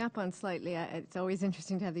picking up on slightly, it's always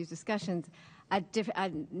interesting to have these discussions, a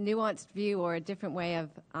nuanced view or a different way of,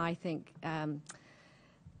 I think,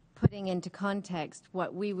 putting into context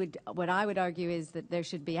what I would argue is that there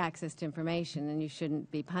should be access to information and you shouldn't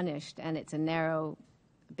be punished, and it's a narrow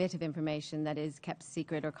bit of information that is kept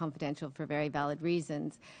secret or confidential for very valid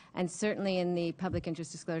reasons. And certainly in the Public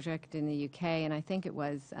Interest Disclosure Act in the UK, and I think it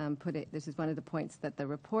was this is one of the points that the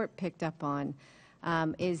report picked up on,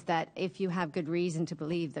 is that if you have good reason to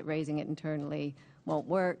believe that raising it internally won't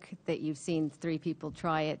work, that you've seen 3 people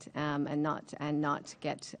try it and not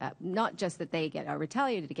get, not just that they are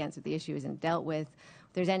retaliated against, that the issue isn't dealt with.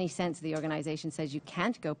 If there's any sense the organization says you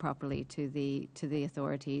can't go properly to the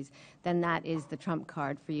authorities, then that is the trump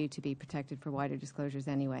card for you to be protected for wider disclosures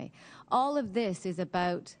anyway. All of this is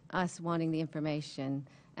about us wanting the information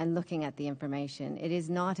and looking at the information. It is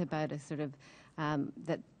not about a sort of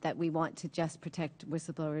that we want to just protect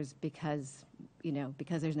whistleblowers because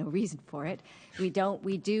there's no reason for it. We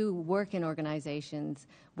do work in organizations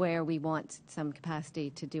where we want some capacity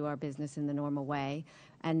to do our business in the normal way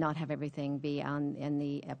and not have everything be in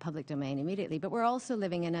the public domain immediately. But we're also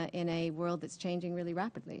living in a world that's changing really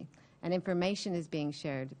rapidly, and information is being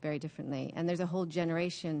shared very differently. And there's a whole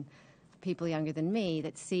generation of people younger than me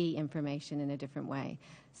that see information in a different way.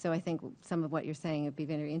 So I think some of what you're saying would be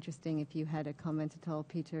very interesting if you had a comment at all,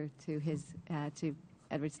 Peter, to to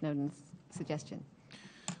Edward Snowden's suggestion.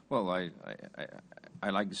 Well, I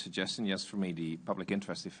like the suggestion. Yes, for me, the public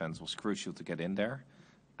interest defense was crucial to get in there.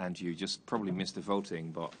 And you just probably missed the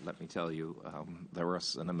voting, but let me tell you, there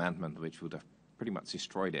was an amendment which would have pretty much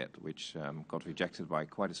destroyed it, which got rejected by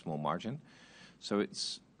quite a small margin. So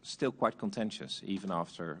it's still quite contentious, even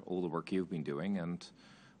after all the work you've been doing and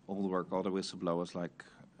all the work other whistleblowers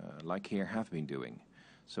like here have been doing.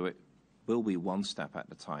 So it will be one step at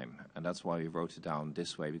a time, and that's why we wrote it down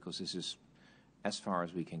this way, because this is as far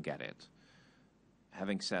as we can get it.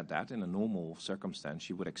 Having said that, in a normal circumstance,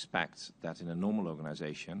 you would expect that in a normal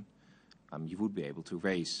organization, you would be able to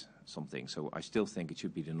raise something. So I still think it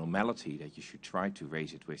should be the normality that you should try to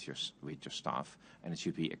raise it with your staff, and it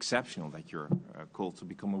should be exceptional that you're called to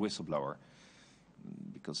become a whistleblower,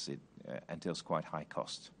 because it entails quite high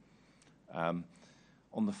cost.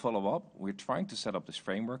 On the follow-up, we're trying to set up this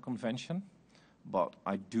framework convention, but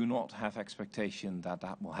I do not have expectation that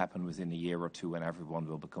that will happen within a year or two and everyone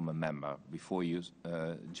will become a member. Before you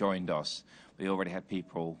joined us, we already had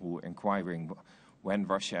people who were inquiring when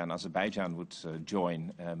Russia and Azerbaijan would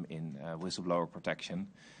join in whistleblower protection.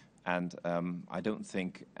 And I don't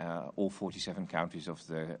think all 47 countries of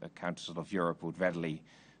the Council of Europe would readily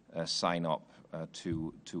sign up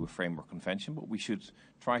to a framework convention, but we should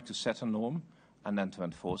try to set a norm and then to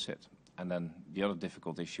enforce it. And then the other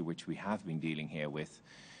difficult issue which we have been dealing here with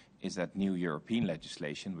is that new European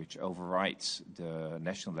legislation which overrides the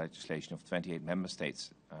national legislation of 28 member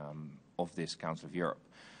states of this Council of Europe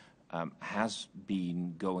has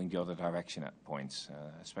been going the other direction at points,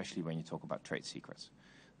 especially when you talk about trade secrets.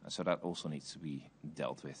 So that also needs to be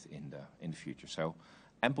dealt with in the future. So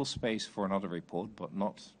ample space for another report, but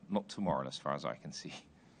not tomorrow as far as I can see.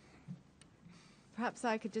 Perhaps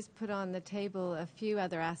I could just put on the table a few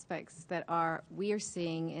other aspects that we're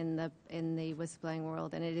seeing in the whistleblowing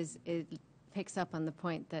world, and it picks up on the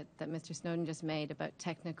point that Mr. Snowden just made about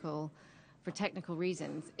for technical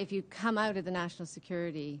reasons. If you come out of the national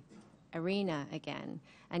security arena again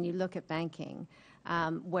and you look at banking,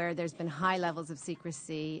 where there's been high levels of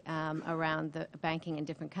secrecy around the banking in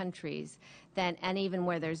different countries, and even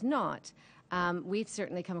where there's not, we've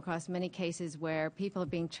certainly come across many cases where people are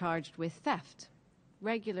being charged with theft,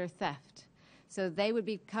 regular theft. So they would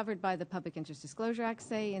be covered by the Public Interest Disclosure Act,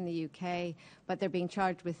 say, in the UK, but they're being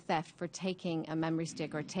charged with theft for taking a memory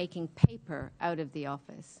stick or taking paper out of the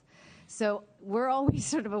office. So we're always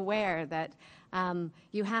sort of aware that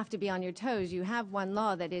you have to be on your toes. You have one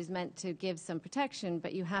law that is meant to give some protection,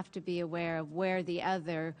 but you have to be aware of where the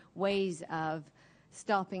other ways of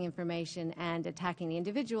stopping information and attacking the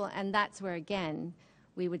individual. And that's where, again,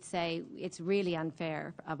 we would say it's really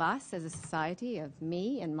unfair of us as a society, of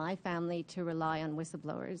me and my family, to rely on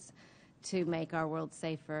whistleblowers to make our world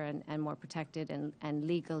safer and more protected and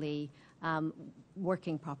legally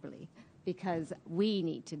working properly. Because we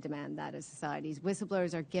need to demand that as societies.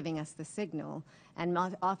 Whistleblowers are giving us the signal and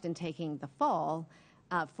not often taking the fall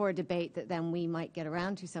for a debate that then we might get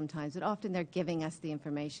around to sometimes, but often they're giving us the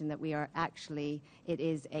information that we are actually, it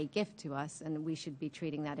is a gift to us, and we should be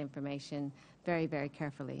treating that information very, very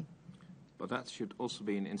carefully. But that should also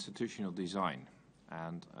be an institutional design.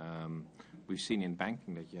 And we've seen in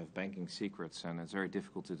banking that you have banking secrets and it's very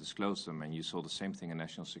difficult to disclose them, and you saw the same thing in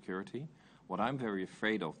national security. What I'm very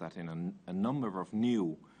afraid of, that in a number of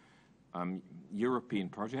new European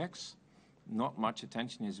projects, not much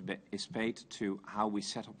attention is paid to how we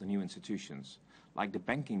set up the new institutions. Like the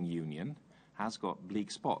banking union has got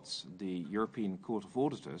bleak spots. The European Court of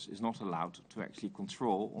Auditors is not allowed to actually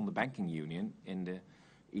control on the banking union in the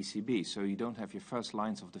ECB, so you don't have your first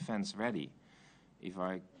lines of defense ready. If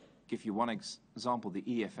I give you one example, the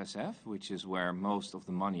EFSF, which is where most of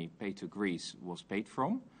the money paid to Greece was paid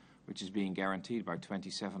from, which is being guaranteed by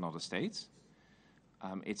 27 other states.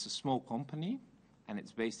 It's a small company, and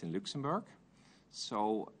it's based in Luxembourg.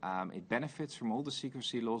 So it benefits from all the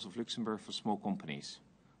secrecy laws of Luxembourg for small companies.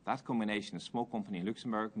 That combination, a small company in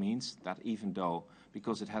Luxembourg, means that even though,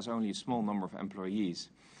 because it has only a small number of employees,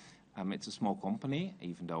 it's a small company,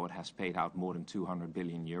 even though it has paid out more than 200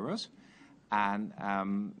 billion euros. And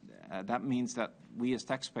that means that we as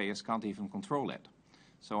taxpayers can't even control it.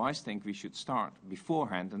 So I think we should start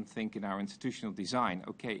beforehand and think in our institutional design,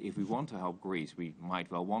 okay, if we want to help Greece, we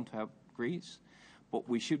might well want to help Greece, but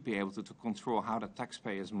we should be able to control how the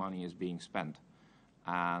taxpayers' money is being spent.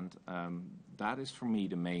 And that is, for me,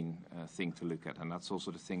 the main thing to look at. And that's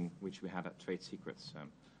also the thing which we had at Trade Secrets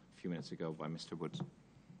a few minutes ago by Mr. Woods.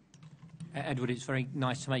 Edward, it's very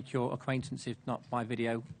nice to make your acquaintance, if not by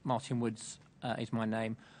video. Martin Woods is my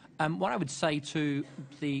name. What I would say to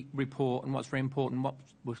the report, and what's very important, what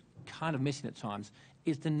we're kind of missing at times,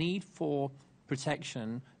 is the need for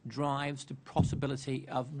protection drives the possibility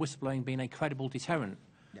of whistleblowing being a credible deterrent,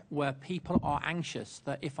 where people are anxious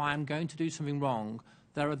that if I am going to do something wrong,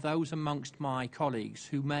 there are those amongst my colleagues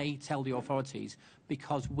who may tell the authorities,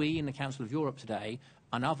 because we in the Council of Europe today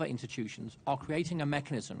and other institutions are creating a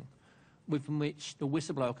mechanism with which the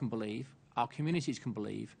whistleblower can believe, our communities can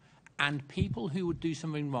believe, and people who would do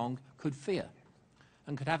something wrong could fear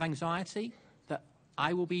and could have anxiety that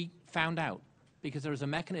I will be found out, because there is a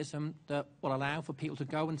mechanism that will allow for people to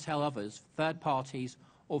go and tell others, third parties,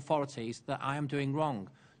 authorities, that I am doing wrong.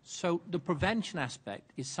 So the prevention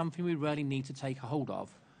aspect is something we really need to take a hold of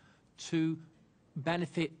to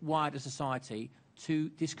benefit wider society, to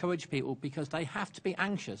discourage people, because they have to be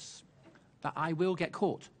anxious that I will get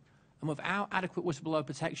caught. And without adequate whistleblower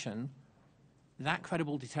protection, that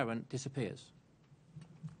credible deterrent disappears.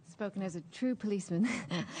 Spoken as a true policeman.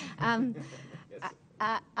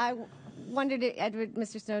 I wondered, Edward,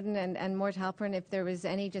 Mr. Snowden, and Mort Halpern, if there was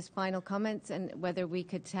any just final comments, and whether we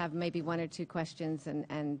could have maybe one or two questions,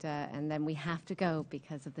 and then we have to go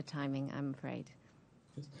because of the timing, I'm afraid.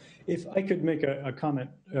 If I could make a comment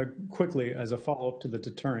quickly as a follow-up to the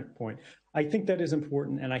deterrent point, I think that is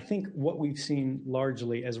important, and I think what we've seen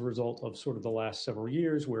largely as a result of sort of the last several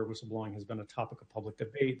years where whistleblowing has been a topic of public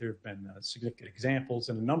debate, there have been significant examples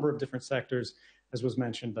in a number of different sectors, as was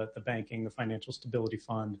mentioned, the banking, the Financial Stability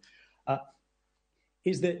Fund,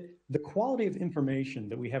 is that the quality of information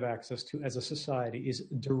that we have access to as a society is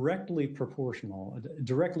directly proportional,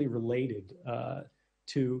 directly related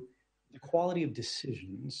to the quality of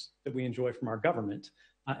decisions that we enjoy from our government,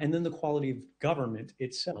 and then the quality of government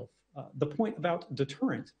itself. The point about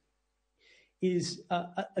deterrent is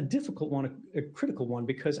a difficult one, a critical one,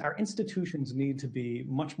 because our institutions need to be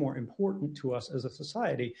much more important to us as a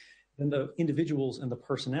society than the individuals and the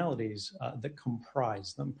personalities that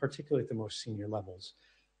comprise them, particularly at the most senior levels.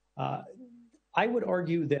 I would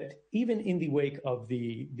argue that even in the wake of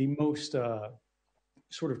the most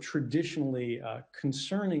sort of traditionally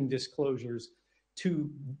concerning disclosures to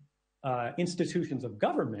institutions of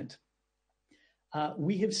government,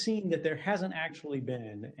 we have seen that there hasn't actually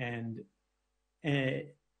been a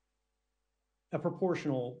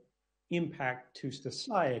proportional impact to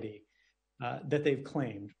society that they've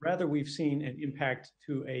claimed. Rather, we've seen an impact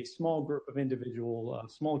to a small group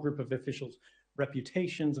of small group of officials'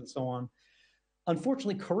 reputations and so on.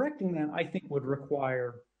 Unfortunately, correcting that, I think, would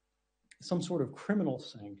require some sort of criminal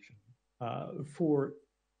sanction for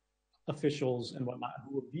officials and whatnot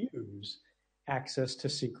who abuse access to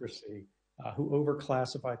secrecy, who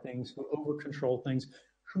overclassify things, who overcontrol things,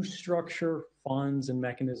 who structure funds and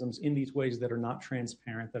mechanisms in these ways that are not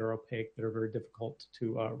transparent, that are opaque, that are very difficult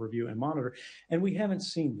to review and monitor. And we haven't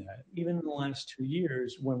seen that. Even in the last 2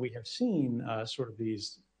 years, when we have seen sort of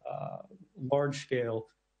these large-scale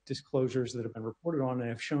disclosures that have been reported on and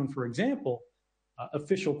have shown, for example,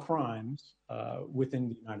 official crimes within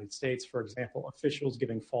the United States, for example, officials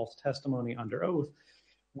giving false testimony under oath,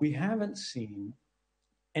 we haven't seen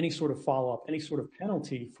any sort of follow-up, any sort of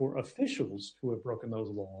penalty for officials who have broken those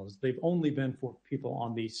laws. They've only been for people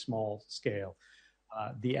on the small scale,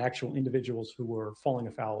 the actual individuals who were falling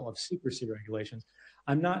afoul of secrecy regulations.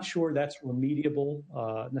 I'm not sure that's remediable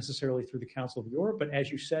necessarily through the Council of Europe, but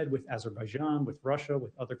as you said, with Azerbaijan, with Russia,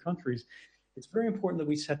 with other countries, it's very important that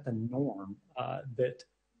we set the norm, that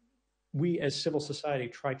we as civil society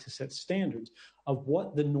try to set standards of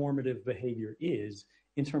what the normative behavior is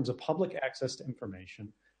in terms of public access to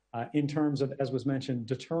information, in terms of, as was mentioned,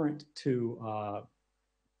 deterrent to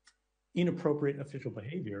inappropriate official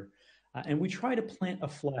behavior. And we try to plant a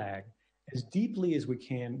flag as deeply as we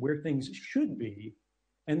can where things should be,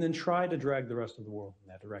 and then try to drag the rest of the world in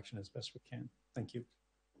that direction as best we can. Thank you.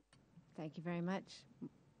 Thank you very much.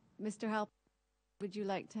 Mr. Halp, would you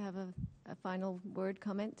like to have a final word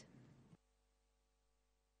comment?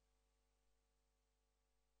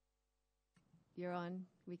 You're on.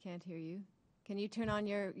 We can't hear you. Can you turn on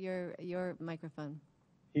your microphone?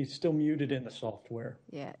 He's still muted in the software.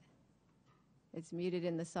 Yeah. It's muted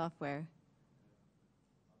in the software.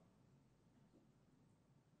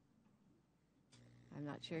 I'm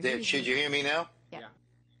not sure. Should you hear me now? Yeah.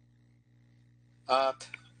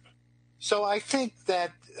 So I think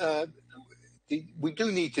that we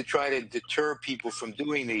do need to try to deter people from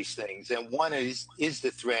doing these things. And one is the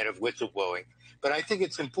threat of whistleblowing. But I think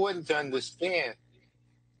it's important to understand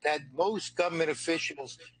that most government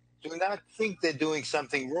officials do not think they're doing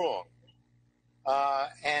something wrong.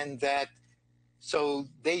 And that so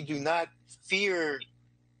they do not fear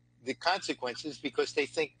the consequences because they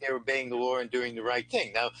think they're obeying the law and doing the right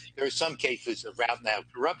thing. Now, there are some cases of out-and-out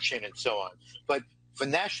corruption and so on. But for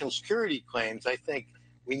national security claims, I think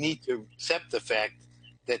we need to accept the fact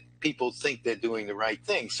that people think they're doing the right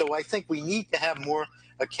thing. So I think we need to have more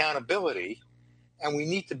accountability, and we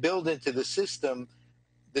need to build into the system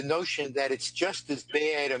the notion that it's just as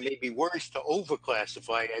bad or maybe worse to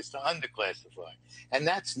overclassify as to underclassify. And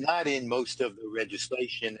that's not in most of the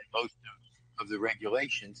legislation and most of the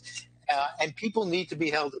regulations. And people need to be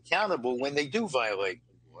held accountable when they do violate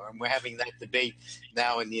the law. And we're having that debate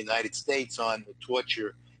now in the United States on the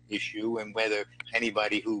torture issue and whether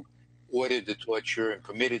anybody who ordered the torture and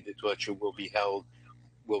permitted the torture will be held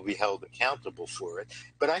accountable for it.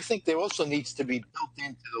 But I think there also needs to be built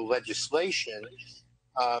into the legislation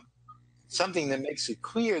something that makes it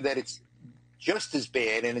clear that it's just as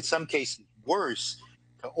bad and in some cases worse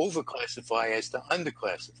to overclassify as to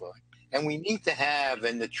underclassify. And we need to have,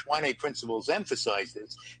 and the Chwane principles emphasize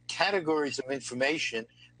this, categories of information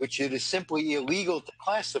which it is simply illegal to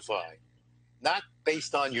classify, not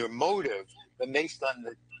based on your motive, but based on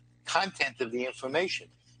the content of the information.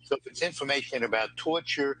 So if it's information about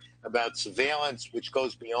torture, about surveillance, which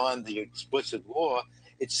goes beyond the explicit law,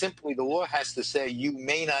 it's simply the law has to say you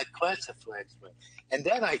may not classify it. And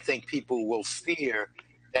then I think people will fear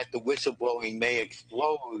that the whistleblowing may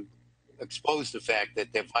expose the fact that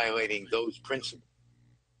they're violating those principles.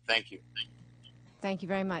 Thank you. Thank you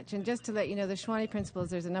very much. And just to let you know, the Chwane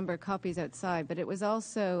Principles, there's a number of copies outside, but it was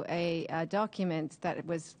also a document that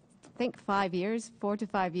was, I think, 4 to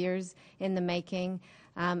 5 years in the making.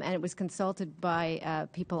 And it was consulted by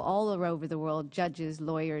people all over the world, judges,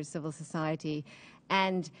 lawyers, civil society.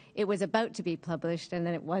 And it was about to be published, and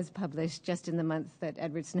then it was published just in the month that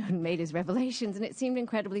Edward Snowden made his revelations, and it seemed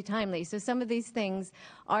incredibly timely. So some of these things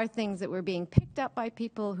are things that were being picked up by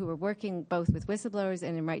people who were working both with whistleblowers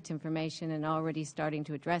and in right to information and already starting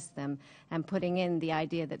to address them and putting in the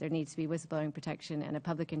idea that there needs to be whistleblowing protection and a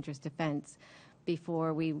public interest defense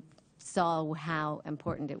before we saw how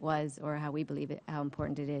important it was, or how we believe it, how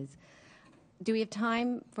important it is. Do we have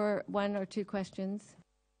time for one or two questions?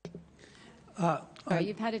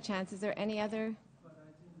 You've had a chance. Is there any other? But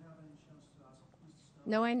I didn't have any chance to ask Mr.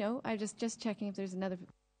 Snowden. No, I know. I just checking if there's another.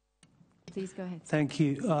 Please go ahead. Thank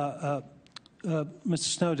you. Mr.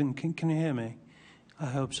 Snowden, can you hear me? I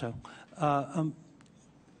hope so. I'm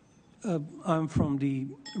from the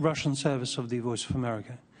Russian service of the Voice of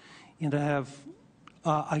America, and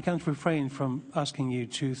I can't refrain from asking you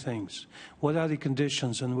two things. What are the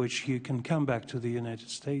conditions on which you can come back to the United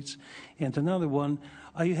States? And another one,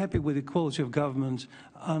 are you happy with the quality of government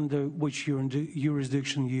under which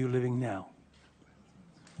jurisdiction you're living now?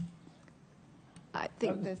 I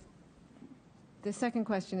think the second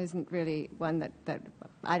question isn't really one that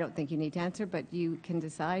I don't think you need to answer, but you can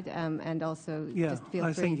decide, and also just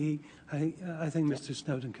feel free. I think Mr.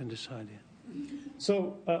 Snowden can decide it.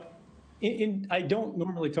 So I don't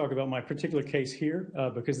normally talk about my particular case here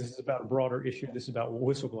because this is about a broader issue. This is about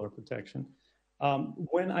whistleblower protection.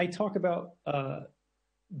 When I talk about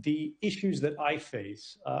the issues that I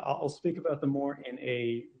face, I'll speak about them more in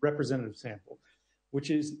a representative sample, which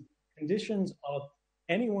is conditions of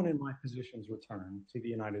anyone in my position's return to the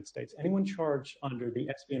United States, anyone charged under the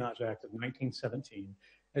Espionage Act of 1917,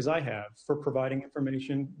 as I have, for providing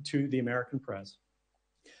information to the American press,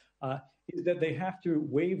 is that they have to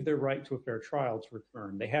waive their right to a fair trial to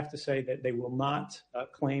return. They have to say that they will not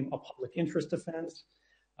claim a public interest defense.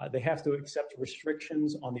 They have to accept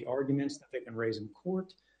restrictions on the arguments that they can raise in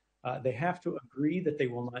court. They have to agree that they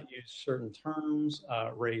will not use certain terms,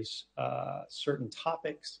 raise certain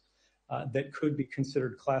topics that could be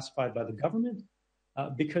considered classified by the government,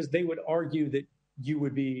 because they would argue that you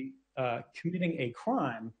would be committing a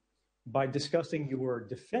crime by discussing your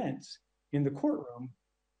defense in the courtroom,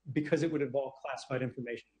 because it would involve classified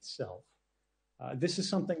information itself. This is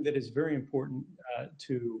something that is very important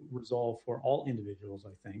to resolve for all individuals,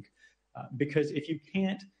 I think, because if you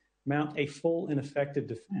can't mount a full and effective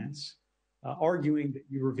defense, arguing that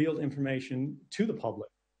you revealed information to the public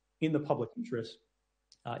in the public interest,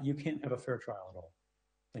 you can't have a fair trial at all.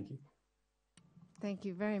 Thank you. Thank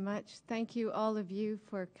you very much. Thank you, all of you,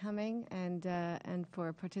 for coming and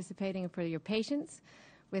for participating and for your patience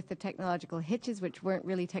with the technological hitches, which weren't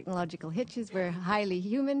really technological hitches. We're highly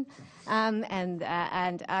human. And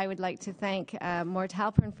I would like to thank Mort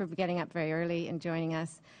Halpern for getting up very early and joining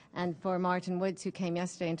us, and for Martin Woods, who came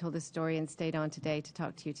yesterday and told the story and stayed on today to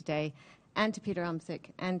talk to you today, and to Peter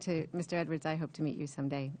Omsick, and to Mr. Edwards. I hope to meet you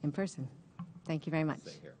someday in person. Thank you very much.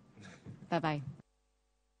 Bye-bye.